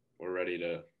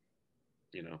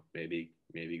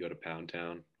maybe go to Pound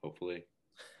Town, hopefully.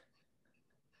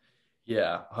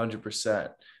 Yeah,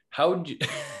 100%. How would you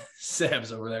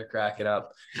Sam's over there cracking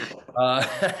up.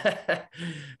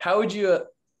 How would you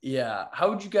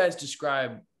guys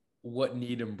describe what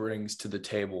Needham brings to the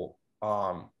table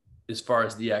as far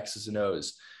as the X's and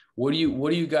O's? What do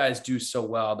you guys do so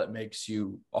well that makes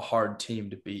you a hard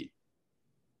team to beat?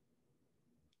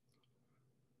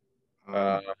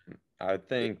 I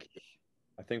think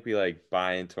we like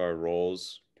buy into our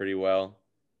roles pretty well,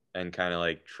 and kind of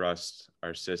like trust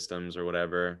our systems or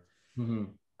whatever.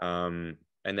 Mm-hmm.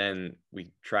 And then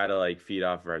we try to like feed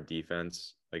off of our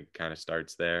defense, like kind of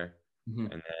starts there, mm-hmm.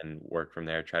 and then work from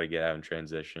there, try to get out in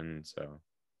transition. So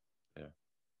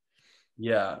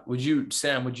yeah.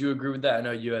 Sam, would you agree with that? I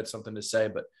know you had something to say,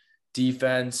 but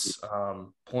defense,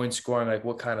 point scoring, like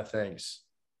what kind of things?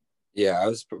 Yeah, I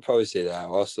was probably say that.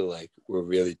 Also, like, we're a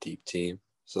really deep team.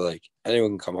 So, like,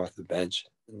 anyone can come off the bench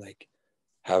and, like,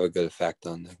 have a good effect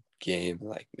on the game,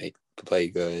 like, make the play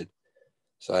good.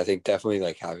 So, I think definitely,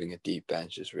 like, having a deep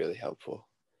bench is really helpful.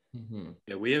 Mm-hmm.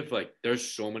 Yeah, we have, like, there's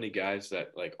so many guys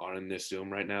that, like, are in this Zoom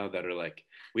right now that are, like,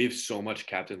 we have so much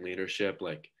captain leadership,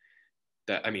 like,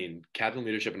 that, I mean, captain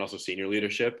leadership and also senior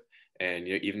leadership. And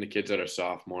even the kids that are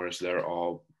sophomores, they're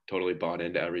all totally bought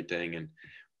into everything. And,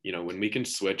 when we can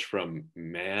switch from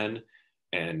man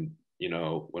and, you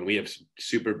know, when we have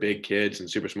super big kids and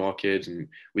super small kids, and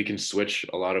we can switch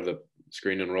a lot of the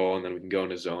screen and roll, and then we can go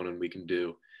into zone and we can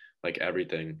do like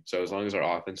everything. So as long as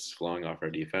our offense is flowing off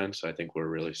our defense, I think we're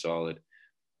really solid.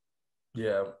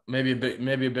 Yeah, maybe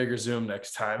a bigger Zoom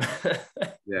next time.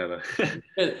 Yeah.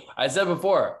 I said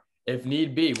before, if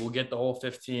need be, we'll get the whole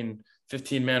 15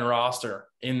 man roster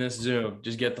in this Zoom.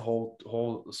 Just get the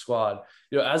whole squad.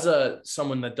 You know, as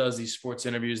someone that does these sports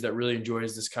interviews that really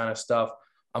enjoys this kind of stuff,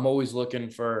 I'm always looking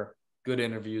for good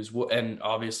interviews. And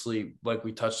obviously, like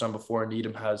we touched on before,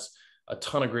 Needham has a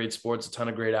ton of great sports, a ton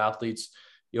of great athletes.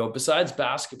 You know, besides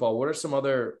basketball, what are some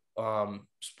other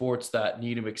sports that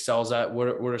Needham excels at? What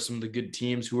are some of the good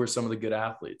teams? Who are some of the good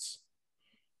athletes?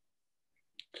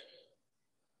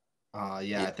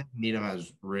 Yeah, I think Needham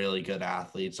has really good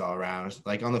athletes all around.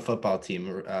 Like on the football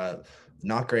team,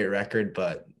 not great record,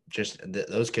 but just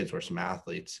those kids were some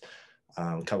athletes.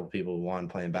 A couple people won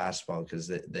playing basketball because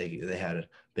they had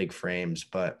big frames.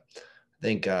 But I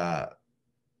think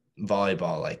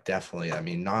volleyball, like definitely. I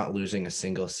mean, not losing a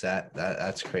single set,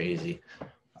 that's crazy.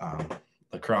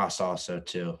 Lacrosse also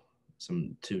too.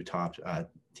 Some two top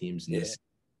teams in this.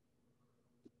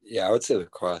 Yeah, I would say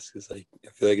lacrosse because like I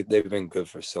feel like they've been good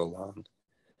for so long.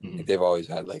 Mm-hmm. Like, they've always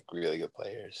had like really good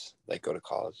players, like go to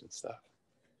college and stuff.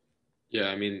 Yeah,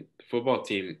 I mean, the football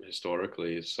team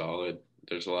historically is solid.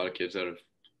 There's a lot of kids that have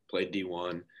played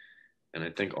D1, and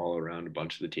I think all around a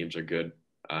bunch of the teams are good.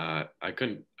 I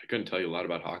couldn't tell you a lot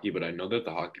about hockey, but I know that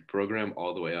the hockey program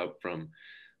all the way up from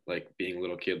like being a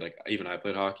little kid, like even I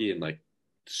played hockey, and like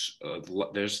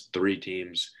there's 3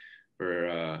 teams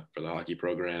for the hockey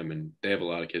program, and they have a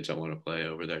lot of kids that want to play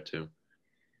over there too.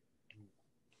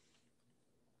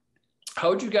 How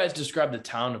would you guys describe the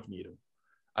town of Needham?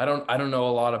 I don't know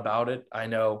a lot about it. I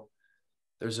know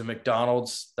there's a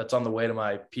McDonald's that's on the way to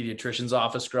my pediatrician's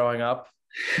office growing up.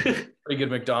 Pretty good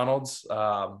McDonald's.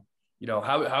 You know,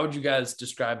 how would you guys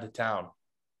describe the town?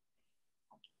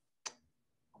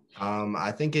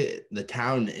 I think the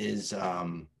town is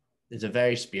a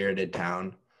very spirited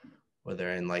town.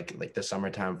 Whether in like the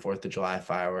summertime, 4th of July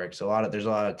fireworks, there's a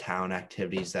lot of town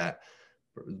activities that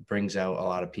brings out a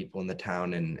lot of people in the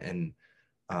town, and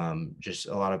just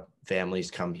a lot of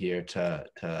families come here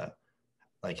to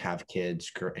like have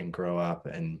kids and grow up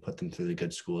and put them through the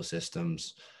good school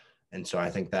systems. And so I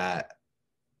think that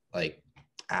like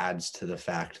adds to the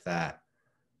fact that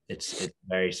it's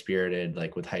very spirited,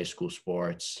 like with high school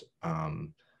sports,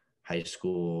 high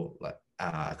school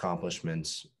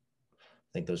accomplishments.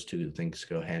 I think those two things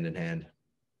go hand in hand.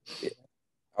 Yeah.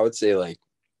 I would say like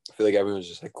I feel like everyone's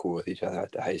just like cool with each other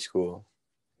at the high school.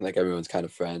 Like everyone's kind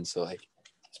of friends, so like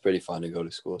it's pretty fun to go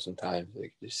to school sometimes.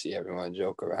 Like just see everyone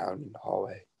joke around in the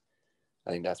hallway.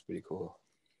 I think that's pretty cool.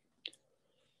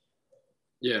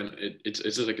 Yeah, it's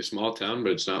just like a small town,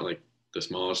 but it's not like the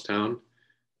smallest town,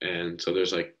 and so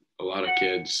there's like a lot of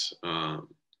kids, and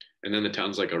then the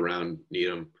towns like around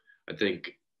Needham. I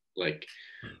think like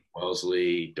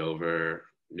Wellesley, Dover,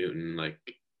 Newton, like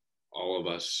all of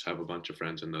us have a bunch of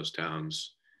friends in those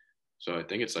towns. So I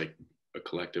think it's like a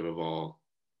collective of all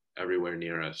everywhere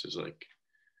near us is like.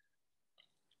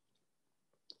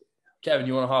 Kevin,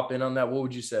 you want to hop in on that? What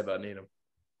would you say about Needham?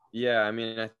 Yeah, I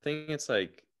mean, I think it's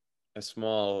like a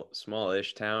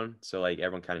smallish town. So like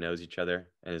everyone kind of knows each other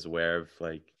and is aware of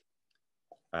like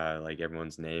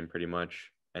everyone's name pretty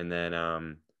much. And then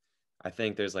I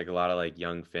think there's like a lot of like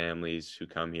young families who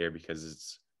come here because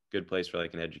it's a good place for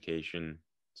like an education.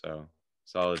 So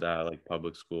solid like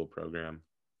public school program.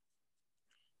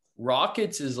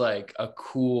 Rockets is like a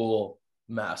cool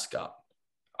mascot.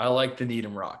 I like the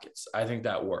Needham Rockets. I think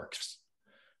that works.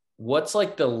 What's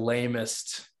like the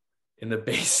lamest in the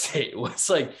Bay State? What's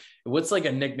like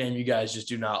a nickname you guys just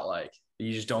do not like that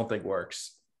you just don't think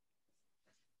works?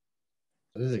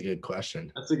 That is a good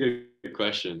question. That's a good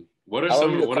question. What are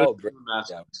some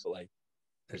mascots? Like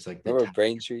there's like remember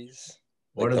Braintrees?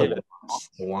 What like are the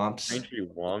Womps? Braintree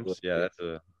Womps? Yeah, that's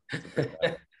a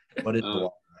What is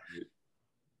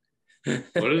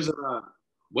what is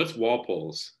what's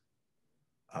Walpole's?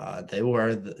 They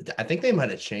were I think they might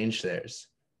have changed theirs.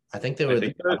 I think they were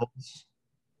the Rebels.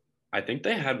 I think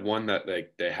they had one that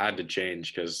like they had to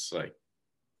change because like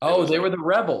they were the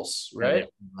Rebels, right?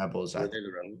 Rebels. Were they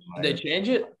the Rebels? Did they change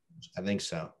it? I think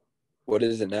so. What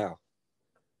is it now?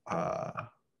 I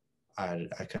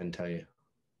couldn't tell you.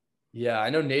 Yeah, I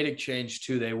know Natick changed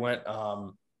too. They went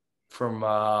from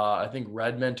I think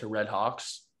Redmen to Red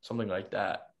Hawks, something like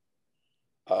that.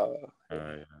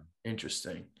 yeah.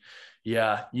 Interesting.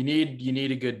 Yeah, you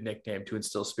need a good nickname to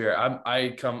instill spirit.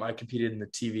 I competed in the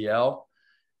TVL,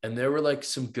 and there were like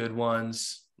some good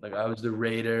ones. Like I was the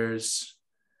Raiders.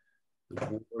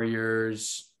 The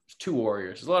Warriors, 2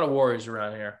 Warriors. There's a lot of Warriors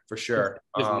around here for sure.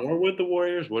 Is Norwood the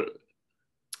Warriors? What?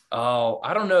 Oh,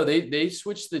 I don't know. They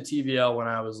switched to the TVL when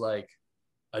I was like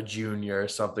a junior or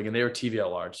something, and they were TVL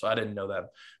large, so I didn't know that.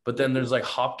 But then there's like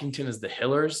Hopkinton is the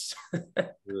Hillers,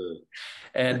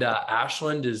 and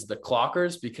Ashland is the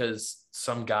Clockers because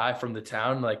some guy from the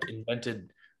town like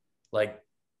invented like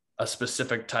a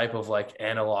specific type of like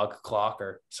analog clock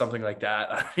or something like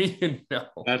that. I don't even know.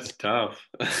 That's tough.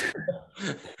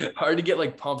 Hard to get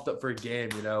like pumped up for a game,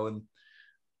 and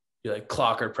you're like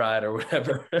Clocker Pride or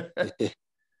whatever.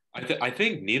 I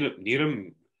think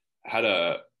Needham had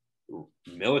a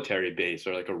military base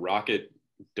or like a rocket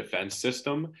defense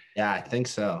system. Yeah, I think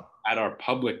so. At our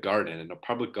public garden, and the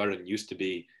public garden used to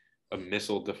be a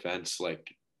missile defense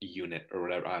like unit or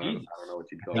whatever. I don't know what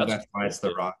you'd call it. That's why it's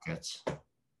the Rockets.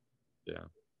 Yeah.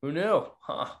 Who knew?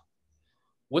 Huh?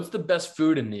 What's the best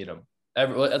food in Needham?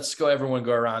 Let's go. Everyone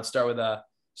go around. Start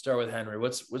with Henry.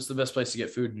 What's the best place to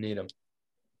get food in Needham?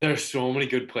 There's so many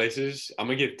good places. I'm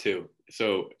gonna give 2.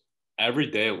 So every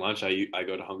day at lunch, I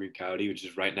go to Hungry Coyote, which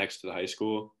is right next to the high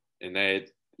school, and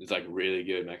it's like really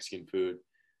good Mexican food.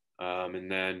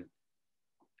 And then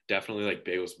definitely like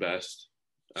Bagels Best.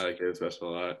 I like Bagels Best a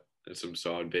lot. And some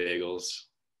solid bagels.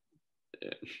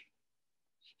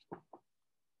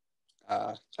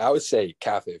 Yeah. I would say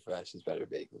Cafe Fresh is better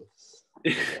bagels.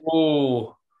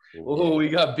 Oh, we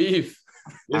got beef.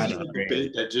 This is a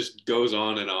debate that just goes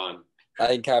on and on. I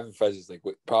think Cafe Fresh is like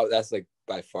probably that's like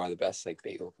by far the best like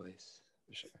bagel place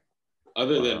for sure.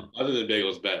 Other than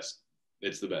Bagels Best,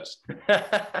 it's the best.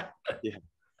 Yeah,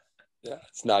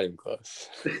 it's not even close.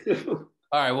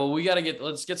 All right, well,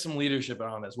 let's get some leadership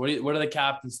on this. What are the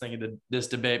captains thinking of this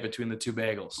debate between the 2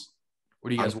 bagels? What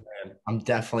do you guys want? I'm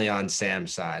definitely on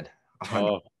Sam's side.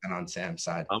 100% on Sam's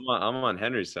side. I'm on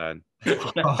Henry's side. We're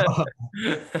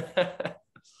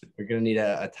gonna need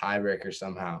a tiebreaker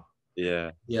somehow.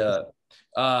 Yeah.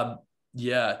 John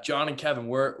and Kevin,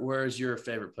 where is your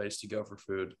favorite place to go for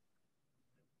food?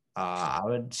 I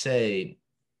would say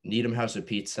Needham House of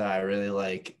Pizza. I really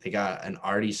like. They got an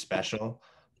Artie special,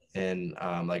 and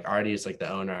like Artie is like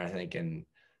the owner, I think, and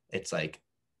it's like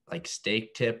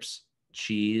steak tips,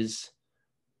 cheese,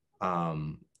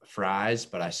 fries,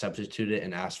 but I substitute it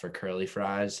and ask for curly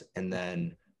fries, and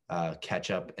then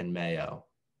ketchup and mayo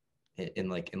in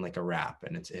a wrap,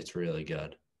 and it's really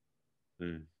good.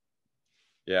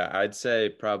 Yeah, I'd say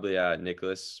probably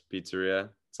Nicholas Pizzeria.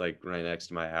 It's like right next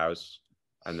to my house.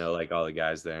 I know like all the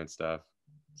guys there and stuff.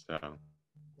 So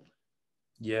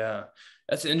yeah,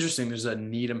 that's interesting. There's a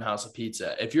Needham House of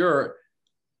Pizza. If you're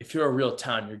a real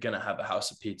town, you're gonna have a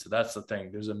house of pizza. That's the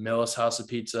thing. There's a Millis House of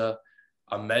Pizza,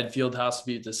 a Medfield House of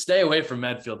Pizza. Stay away from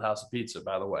Medfield House of Pizza,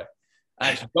 by the way.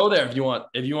 Actually, go there if you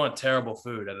want terrible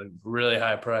food at a really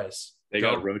high price. They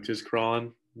got roaches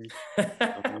crawling.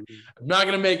 I'm not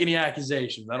gonna make any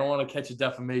accusations. I don't want to catch a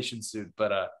defamation suit,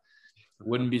 but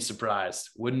wouldn't be surprised.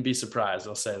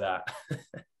 I'll say that.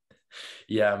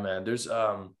 Yeah, man. There's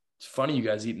it's funny you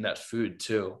guys eating that food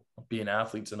too, being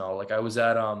athletes and all. Like I was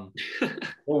at where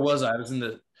was I? I was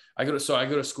in I go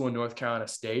to school in North Carolina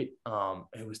State.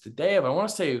 It was the day of, I want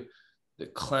to say, the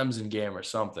Clemson game or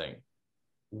something.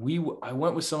 I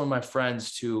went with some of my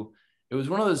friends to, it was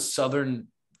one of those southern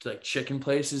like chicken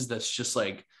places that's just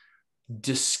like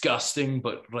disgusting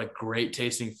but like great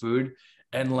tasting food.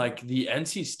 And like the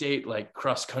NC State like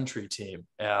cross country team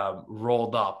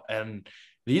rolled up, and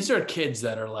these are kids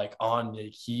that are like on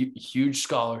huge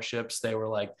scholarships. They were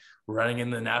like running in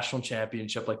the national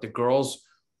championship. Like the girls,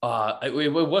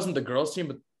 it wasn't the girls team,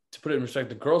 but to put it in respect,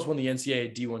 the girls won the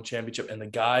NCAA D1 championship, and the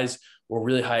guys were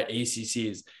really high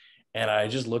ACCs. And I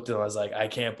just looked at them. I was like, I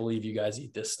can't believe you guys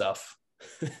eat this stuff.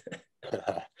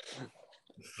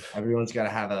 Everyone's got to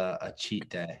have a cheat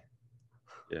day.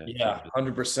 Yeah,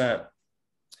 100%.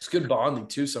 It's good bonding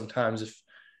too sometimes if,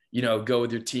 go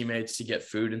with your teammates to get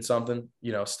food and something,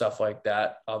 stuff like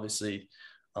that. Obviously,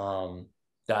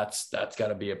 that's got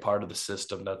to be a part of the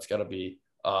system. That's got to be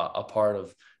a part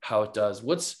of how it does.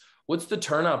 What's the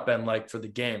turnout been like for the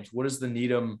games? What has the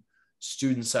Needham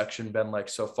student section been like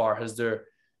so far? Has there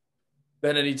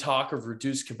been any talk of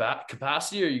reduced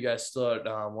capacity, or are you guys still at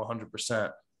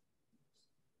 100%?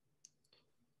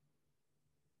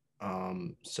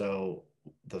 So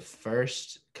the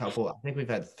first couple, I think we've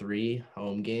had 3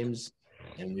 home games,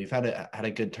 and we've had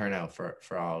a good turnout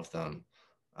for all of them.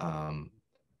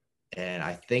 And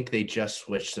I think they just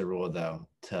switched the rule though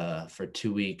for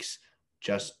 2 weeks,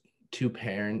 just 2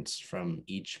 parents from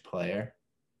each player.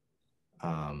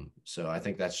 So I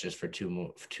think that's just for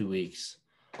 2 weeks.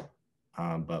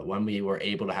 But when we were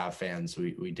able to have fans,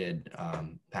 we did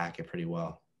pack it pretty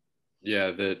well.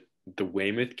 Yeah, the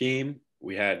Weymouth game,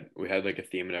 we had like a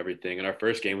theme and everything. And our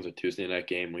first game was a Tuesday night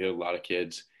game. We had a lot of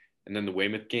kids. And then the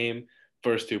Weymouth game,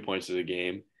 first 2 points of the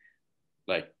game,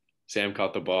 like Sam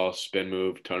caught the ball, spin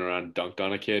move, turn around, dunked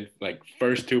on a kid. Like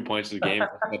first 2 points of the game,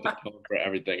 set the tone for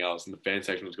everything else. And the fan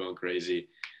section was going crazy.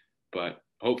 But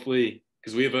hopefully,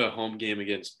 because we have a home game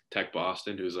against Tech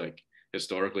Boston, who's like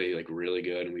historically like really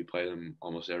good, and we play them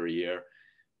almost every year.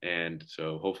 And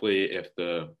so hopefully, if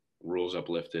the rules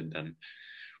uplifted, then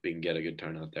we can get a good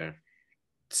turnout there.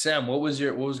 Sam, what was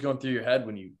going through your head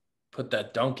when you put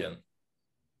that dunk in?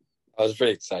 I was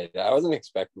pretty excited. I wasn't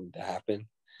expecting it to happen.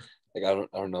 Like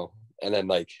I don't know. And then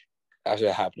like after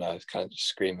it happened, I was kind of just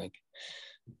screaming.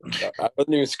 I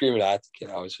wasn't even screaming at the kid.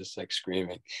 I was just like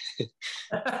screaming.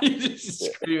 You're just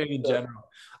screaming in general.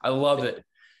 I love it.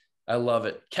 I love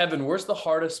it. Kevin, where's the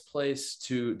hardest place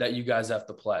that you guys have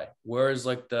to play? Where is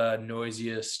like the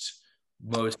noisiest,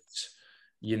 most,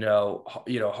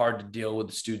 hard to deal with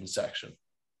the student section?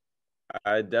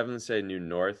 I'd definitely say New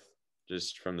North,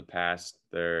 just from the past.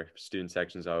 Their student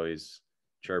section's always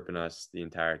chirping us the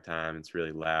entire time. It's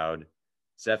really loud.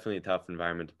 It's definitely a tough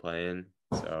environment to play in.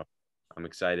 So I'm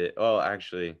excited. Well,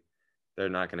 actually, they're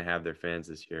not going to have their fans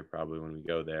this year probably when we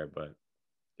go there, but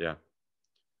yeah.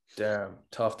 Damn,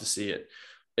 tough to see it.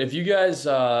 If you guys,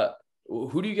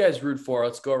 who do you guys root for?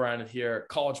 Let's go around and hear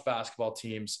college basketball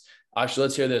teams. Actually,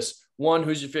 let's hear this. 1,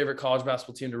 who's your favorite college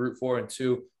basketball team to root for? And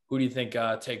 2, who do you think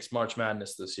takes March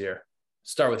Madness this year?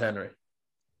 Start with Henry.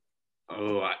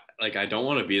 Oh, I don't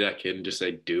want to be that kid and just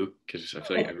say Duke, because I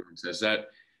feel like everyone says that.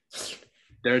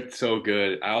 They're so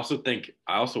good. I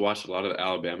also watched a lot of the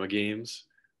Alabama games.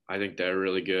 I think they're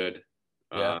really good.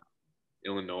 Yeah.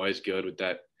 Illinois is good with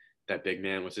that big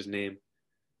man. What's his name?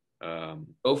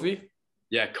 Kofi?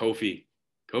 Yeah, Kofi.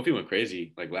 Kofi went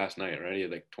crazy like last night, right? He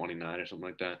had like 29 or something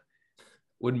like that.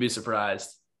 Wouldn't be surprised.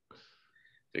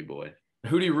 Big boy.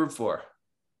 Who do you root for?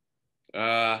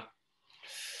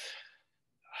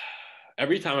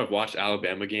 Every time I've watched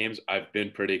Alabama games, I've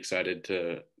been pretty excited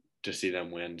to see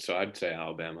them win. So I'd say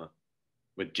Alabama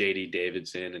with J.D.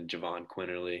 Davidson and Javon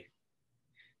Quinterly.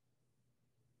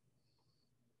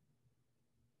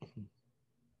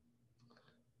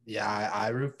 Yeah, I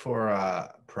root for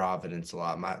Providence a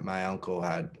lot. My uncle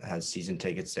has season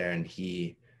tickets there, and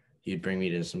he'd bring me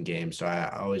to some games. So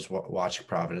I always watch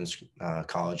Providence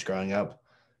college growing up.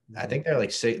 I think they're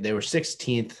like they were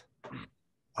 16th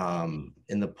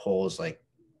in the polls like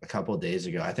a couple of days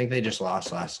ago. I think they just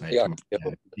lost last night. Yeah.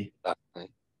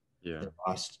 They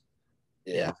lost.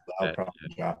 Yeah. I'll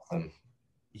probably drop them.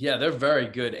 Yeah, they're very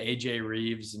good. AJ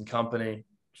Reeves and company.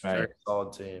 Right. Very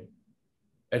solid team.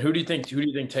 And who do you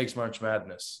think takes March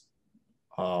Madness?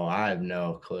 Oh, I have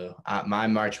no clue. My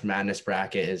March Madness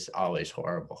bracket is always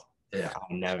horrible. Yeah,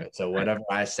 I'll never. So whatever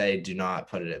I say, do not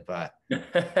put it. But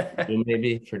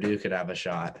maybe Purdue could have a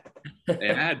shot.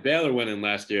 They had Baylor winning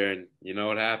last year, and you know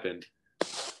what happened.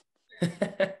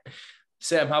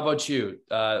 Sam, how about you?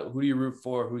 Who do you root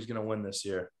for? Who's going to win this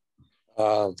year?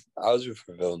 I was rooting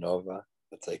for Villanova.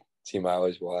 That's like a team I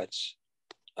always watch.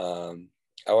 I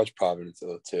watch Providence a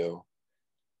little too.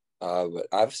 But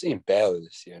I've seen Baylor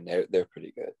this year, and they're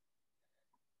pretty good.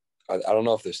 I don't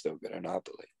know if they're still good or not,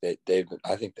 but like they've been,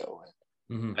 I think they'll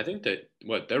win. Mm-hmm. I think that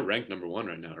they're ranked number 1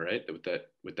 right now, right? With that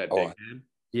big man.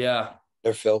 Yeah,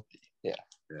 they're filthy. Yeah.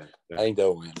 Yeah. I think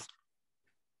they'll win.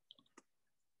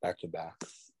 Back to back.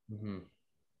 Mm-hmm.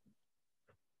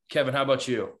 Kevin, how about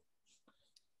you?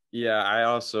 Yeah, I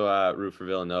also root for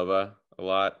Villanova a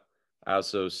lot. I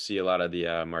also see a lot of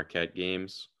the Marquette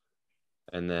games,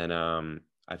 and then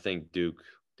I think Duke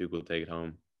will take it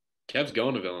home. Kev's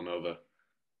going to Villanova.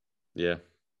 Yeah.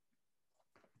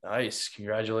 Nice.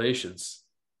 Congratulations.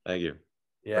 Thank you.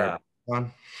 Yeah.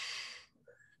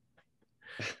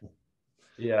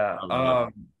 Yeah.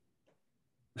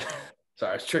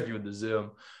 Sorry, it's tricky with the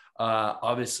Zoom.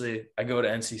 Obviously, I go to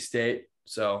NC State,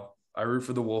 so I root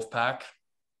for the Wolfpack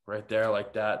right there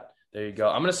like that. There you go.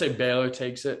 I'm going to say Baylor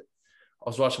takes it. I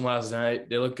was watching last night.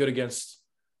 They look good against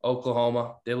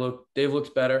Oklahoma. They've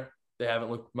looked better. They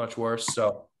haven't looked much worse,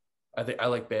 so I think I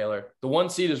like Baylor. The 1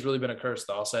 seed has really been a curse,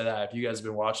 though. I'll say that. If you guys have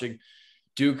been watching,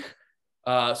 Duke.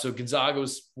 So Gonzaga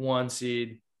was 1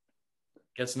 seed,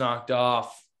 gets knocked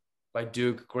off by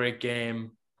Duke. Great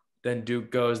game. Then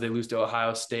Duke goes. They lose to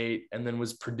Ohio State, and then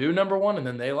was Purdue number 1, and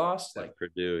then they lost. Like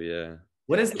Purdue, yeah.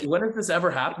 When has this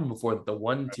ever happened before? That the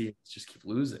one team just keep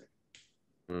losing.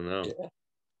 I don't know.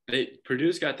 Yeah.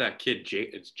 Purdue's got that kid.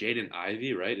 It's Jaden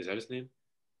Ivey, right? Is that his name?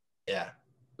 Yeah.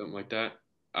 Something like that.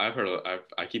 I've heard.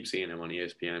 I keep seeing him on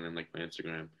ESPN and like my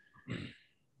Instagram.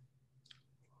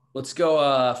 Let's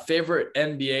go. Favorite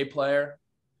NBA player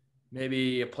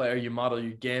maybe a player you model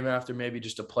your game after, maybe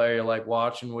just a player you like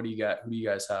watching? What do you got? Who do you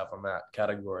guys have on that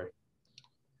category?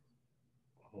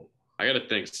 I got to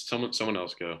think. Someone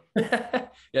else go.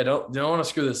 Yeah, don't want to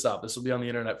screw this up. This will be on the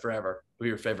internet forever. Who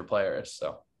your favorite player is?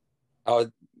 So.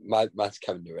 Mine's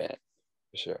Kevin Durant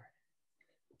for sure.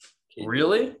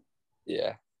 Really?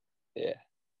 Yeah.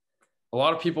 A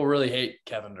lot of people really hate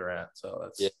Kevin Durant, so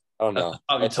that's I don't know.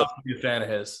 Probably tough to be a fan of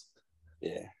his.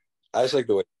 Yeah, I just like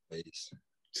the way he plays.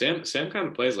 Sam kind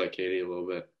of plays like KD a little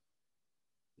bit.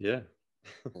 Yeah.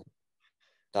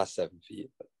 Not 7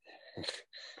 feet,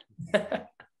 but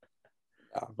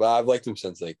but I've liked him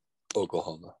since like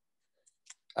Oklahoma.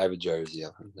 I have a jersey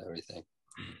of him and everything.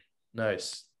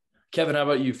 Nice. Kevin, how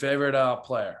about you? Favorite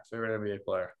favorite NBA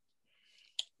player?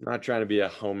 I'm not trying to be a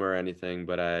homer or anything,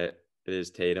 but it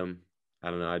is Tatum. I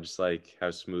don't know. I just like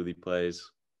how smooth he plays.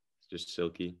 It's just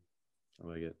silky. I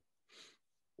like it.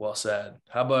 Well said.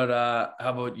 How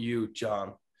about you,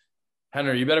 John?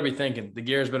 Henry, you better be thinking. The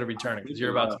gears better be turning because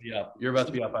you're about to be up. You're about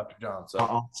to be up after John. So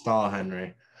I'll stall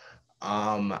Henry.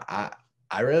 I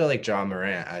really like John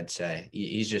Morant. I'd say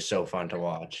he's just so fun to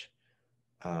watch.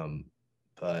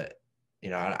 But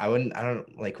I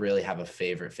don't like really have a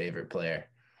favorite player,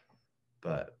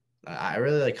 but I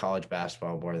really like college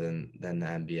basketball more than the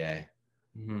NBA.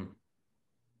 Mm-hmm.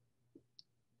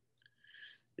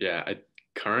 Yeah,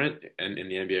 current and in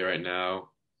the NBA right now,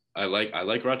 I like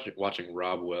watching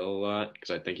Rob Will a lot because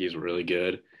I think he's really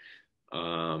good.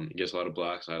 He gets a lot of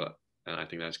blocks, and I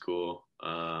think that's cool.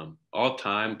 All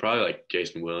time, probably like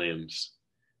Jason Williams.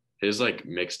 His like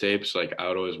mixtapes, like I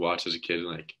would always watch as a kid, and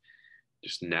like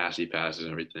just nasty passes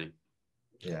and everything.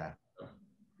 Yeah.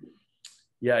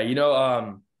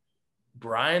 Yeah,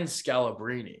 Brian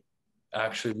Scalabrine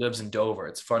actually lives in Dover.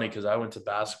 It's funny because I went to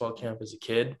basketball camp as a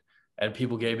kid, and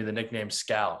people gave me the nickname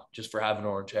Scal just for having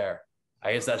orange hair.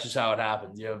 I guess that's just how it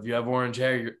happens. You have orange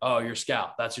hair, you're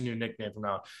Scal. That's your new nickname from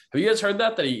now on. Have you guys heard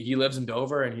that he lives in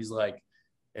Dover and he's like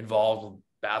involved with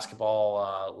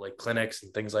basketball like clinics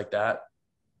and things like that?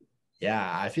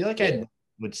 Yeah, I feel like I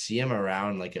would see him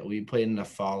around. Like we played in a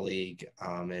fall league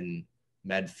in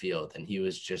Medfield, and he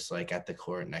was just like at the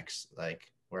court next, like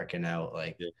working out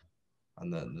like on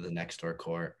the next door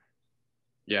court.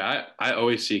 Yeah, I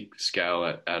always see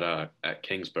Scal at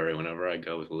Kingsbury whenever I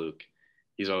go with Luke.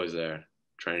 He's always there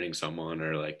training someone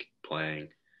or like playing.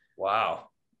 Wow.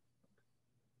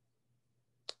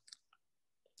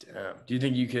 Damn. Do you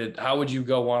think how would you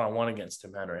go one-on-one against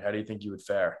him, Henry? How do you think you would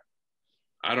fare?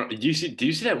 Do you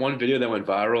see that one video that went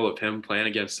viral of him playing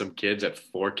against some kids at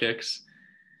 4 kicks?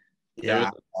 Yeah.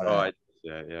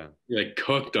 Yeah. He like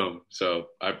cooked them. So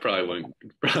I probably wouldn't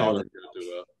do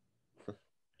well.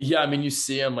 Yeah, I mean, you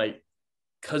see him like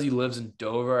because he lives in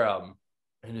Dover,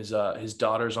 and his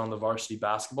daughter's on the varsity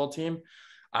basketball team.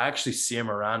 I actually see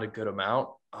him around a good amount,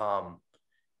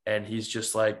 and he's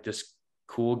just like this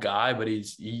cool guy. But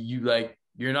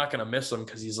you're not gonna miss him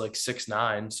because he's like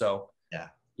 6'9". So yeah,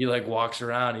 he like walks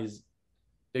around. He's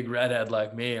big redhead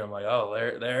like me. And I'm like, oh,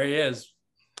 there he is.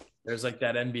 There's like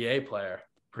that NBA player.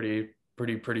 Pretty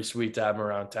sweet to have him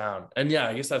around town. And yeah,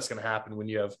 I guess that's gonna happen when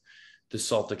you have the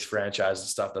Celtics franchise and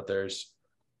stuff. That there's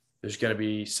gonna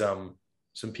be some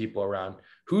people around.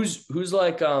 Who's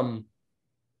like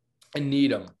in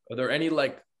Needham? Are there any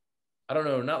like, I don't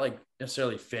know, not like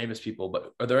necessarily famous people,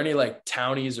 but are there any like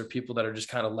townies or people that are just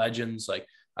kind of legends, like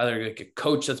either like a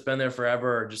coach that's been there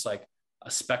forever or just like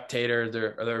a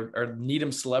spectator? Are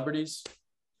Needham celebrities?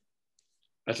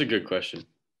 That's a good question.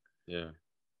 Yeah.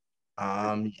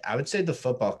 I would say the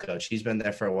football coach. He's been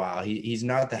there for a while. He's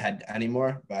not the head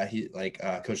anymore, but he like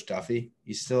Coach Duffy.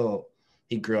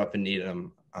 He grew up in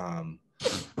Needham.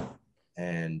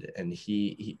 And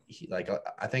he like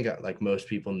I think like most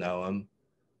people know him.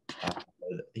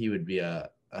 He would be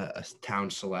a town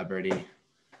celebrity.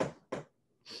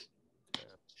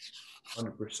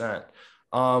 100%.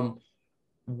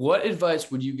 What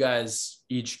advice would you guys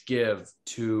each give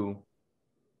to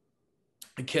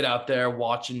a kid out there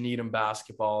watching Needham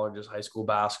basketball or just high school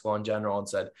basketball in general and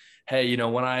said, hey,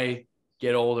 when I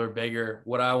get older, bigger,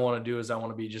 what I want to do is I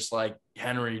want to be just like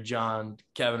Henry, John,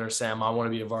 Kevin, or Sam. I want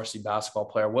to be a varsity basketball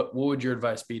player. What would your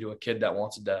advice be to a kid that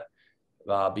wants to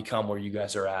become where you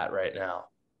guys are at right now?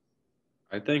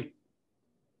 I think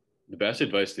the best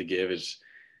advice to give is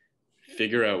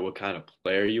figure out what kind of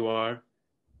player you are,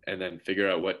 and then figure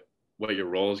out what your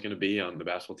role is going to be on the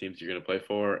basketball teams you're going to play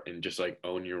for, and just like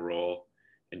own your role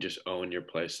and just own your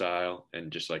play style and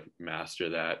just like master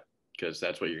that, because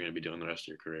that's what you're going to be doing the rest of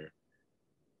your career.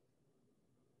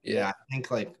 Yeah, I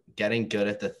think like getting good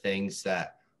at the things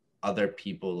that other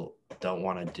people don't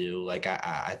want to do. Like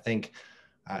I think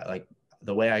like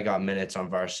the way I got minutes on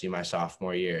varsity my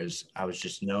sophomore years, I was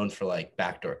just known for like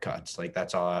backdoor cuts. Like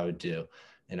that's all I would do.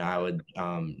 And I would,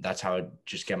 that's how I would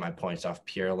just get my points off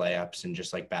pure layups and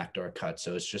just like backdoor cuts.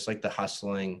 So it's just like the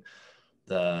hustling,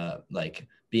 the like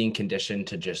being conditioned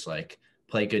to just like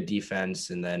play good defense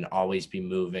and then always be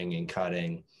moving and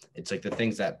cutting. It's like the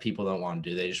things that people don't want to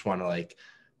do. They just want to like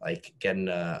get in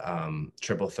a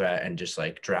triple threat and just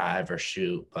like drive or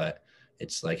shoot. But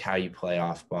it's like how you play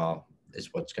off ball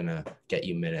is what's going to get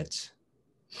you minutes.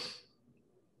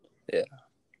 Yeah.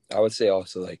 I would say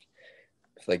also like,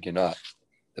 if like you're not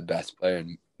the best player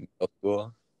in middle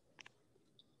school,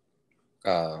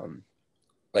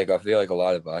 like I feel like a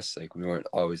lot of us, like we weren't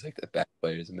always like the best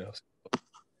players in middle school.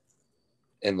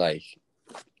 And like,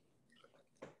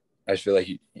 I just feel like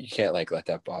you can't like let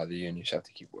that bother you and you just have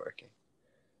to keep working.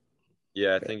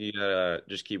 Yeah, I think you gotta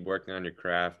just keep working on your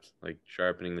craft, like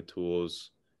sharpening the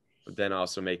tools, but then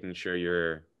also making sure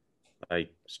you're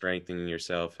like strengthening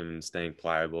yourself and staying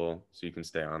pliable so you can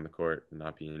stay on the court and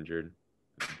not be injured.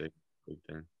 That's a big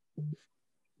thing.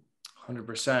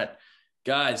 100%.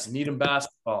 Guys, Needham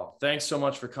Basketball, thanks so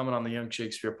much for coming on the Young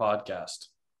Shakespeare podcast.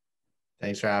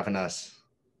 Thanks for having us.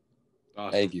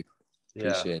 Awesome. Thank you. Yeah.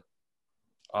 Appreciate it.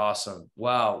 Awesome.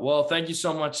 Wow. Well, thank you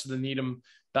so much to the Needham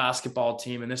basketball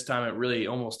team. And this time it really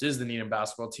almost is the Needham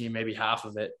basketball team, maybe half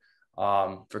of it,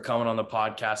 for coming on the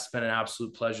podcast. It's been an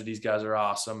absolute pleasure. These guys are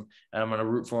awesome, and I'm going to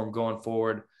root for them going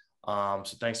forward. So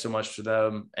thanks so much to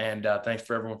them. And thanks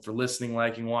for everyone for listening,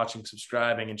 liking, watching,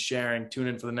 subscribing, and sharing. Tune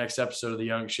in for the next episode of the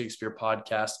Young Shakespeare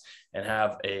podcast and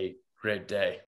have a great day.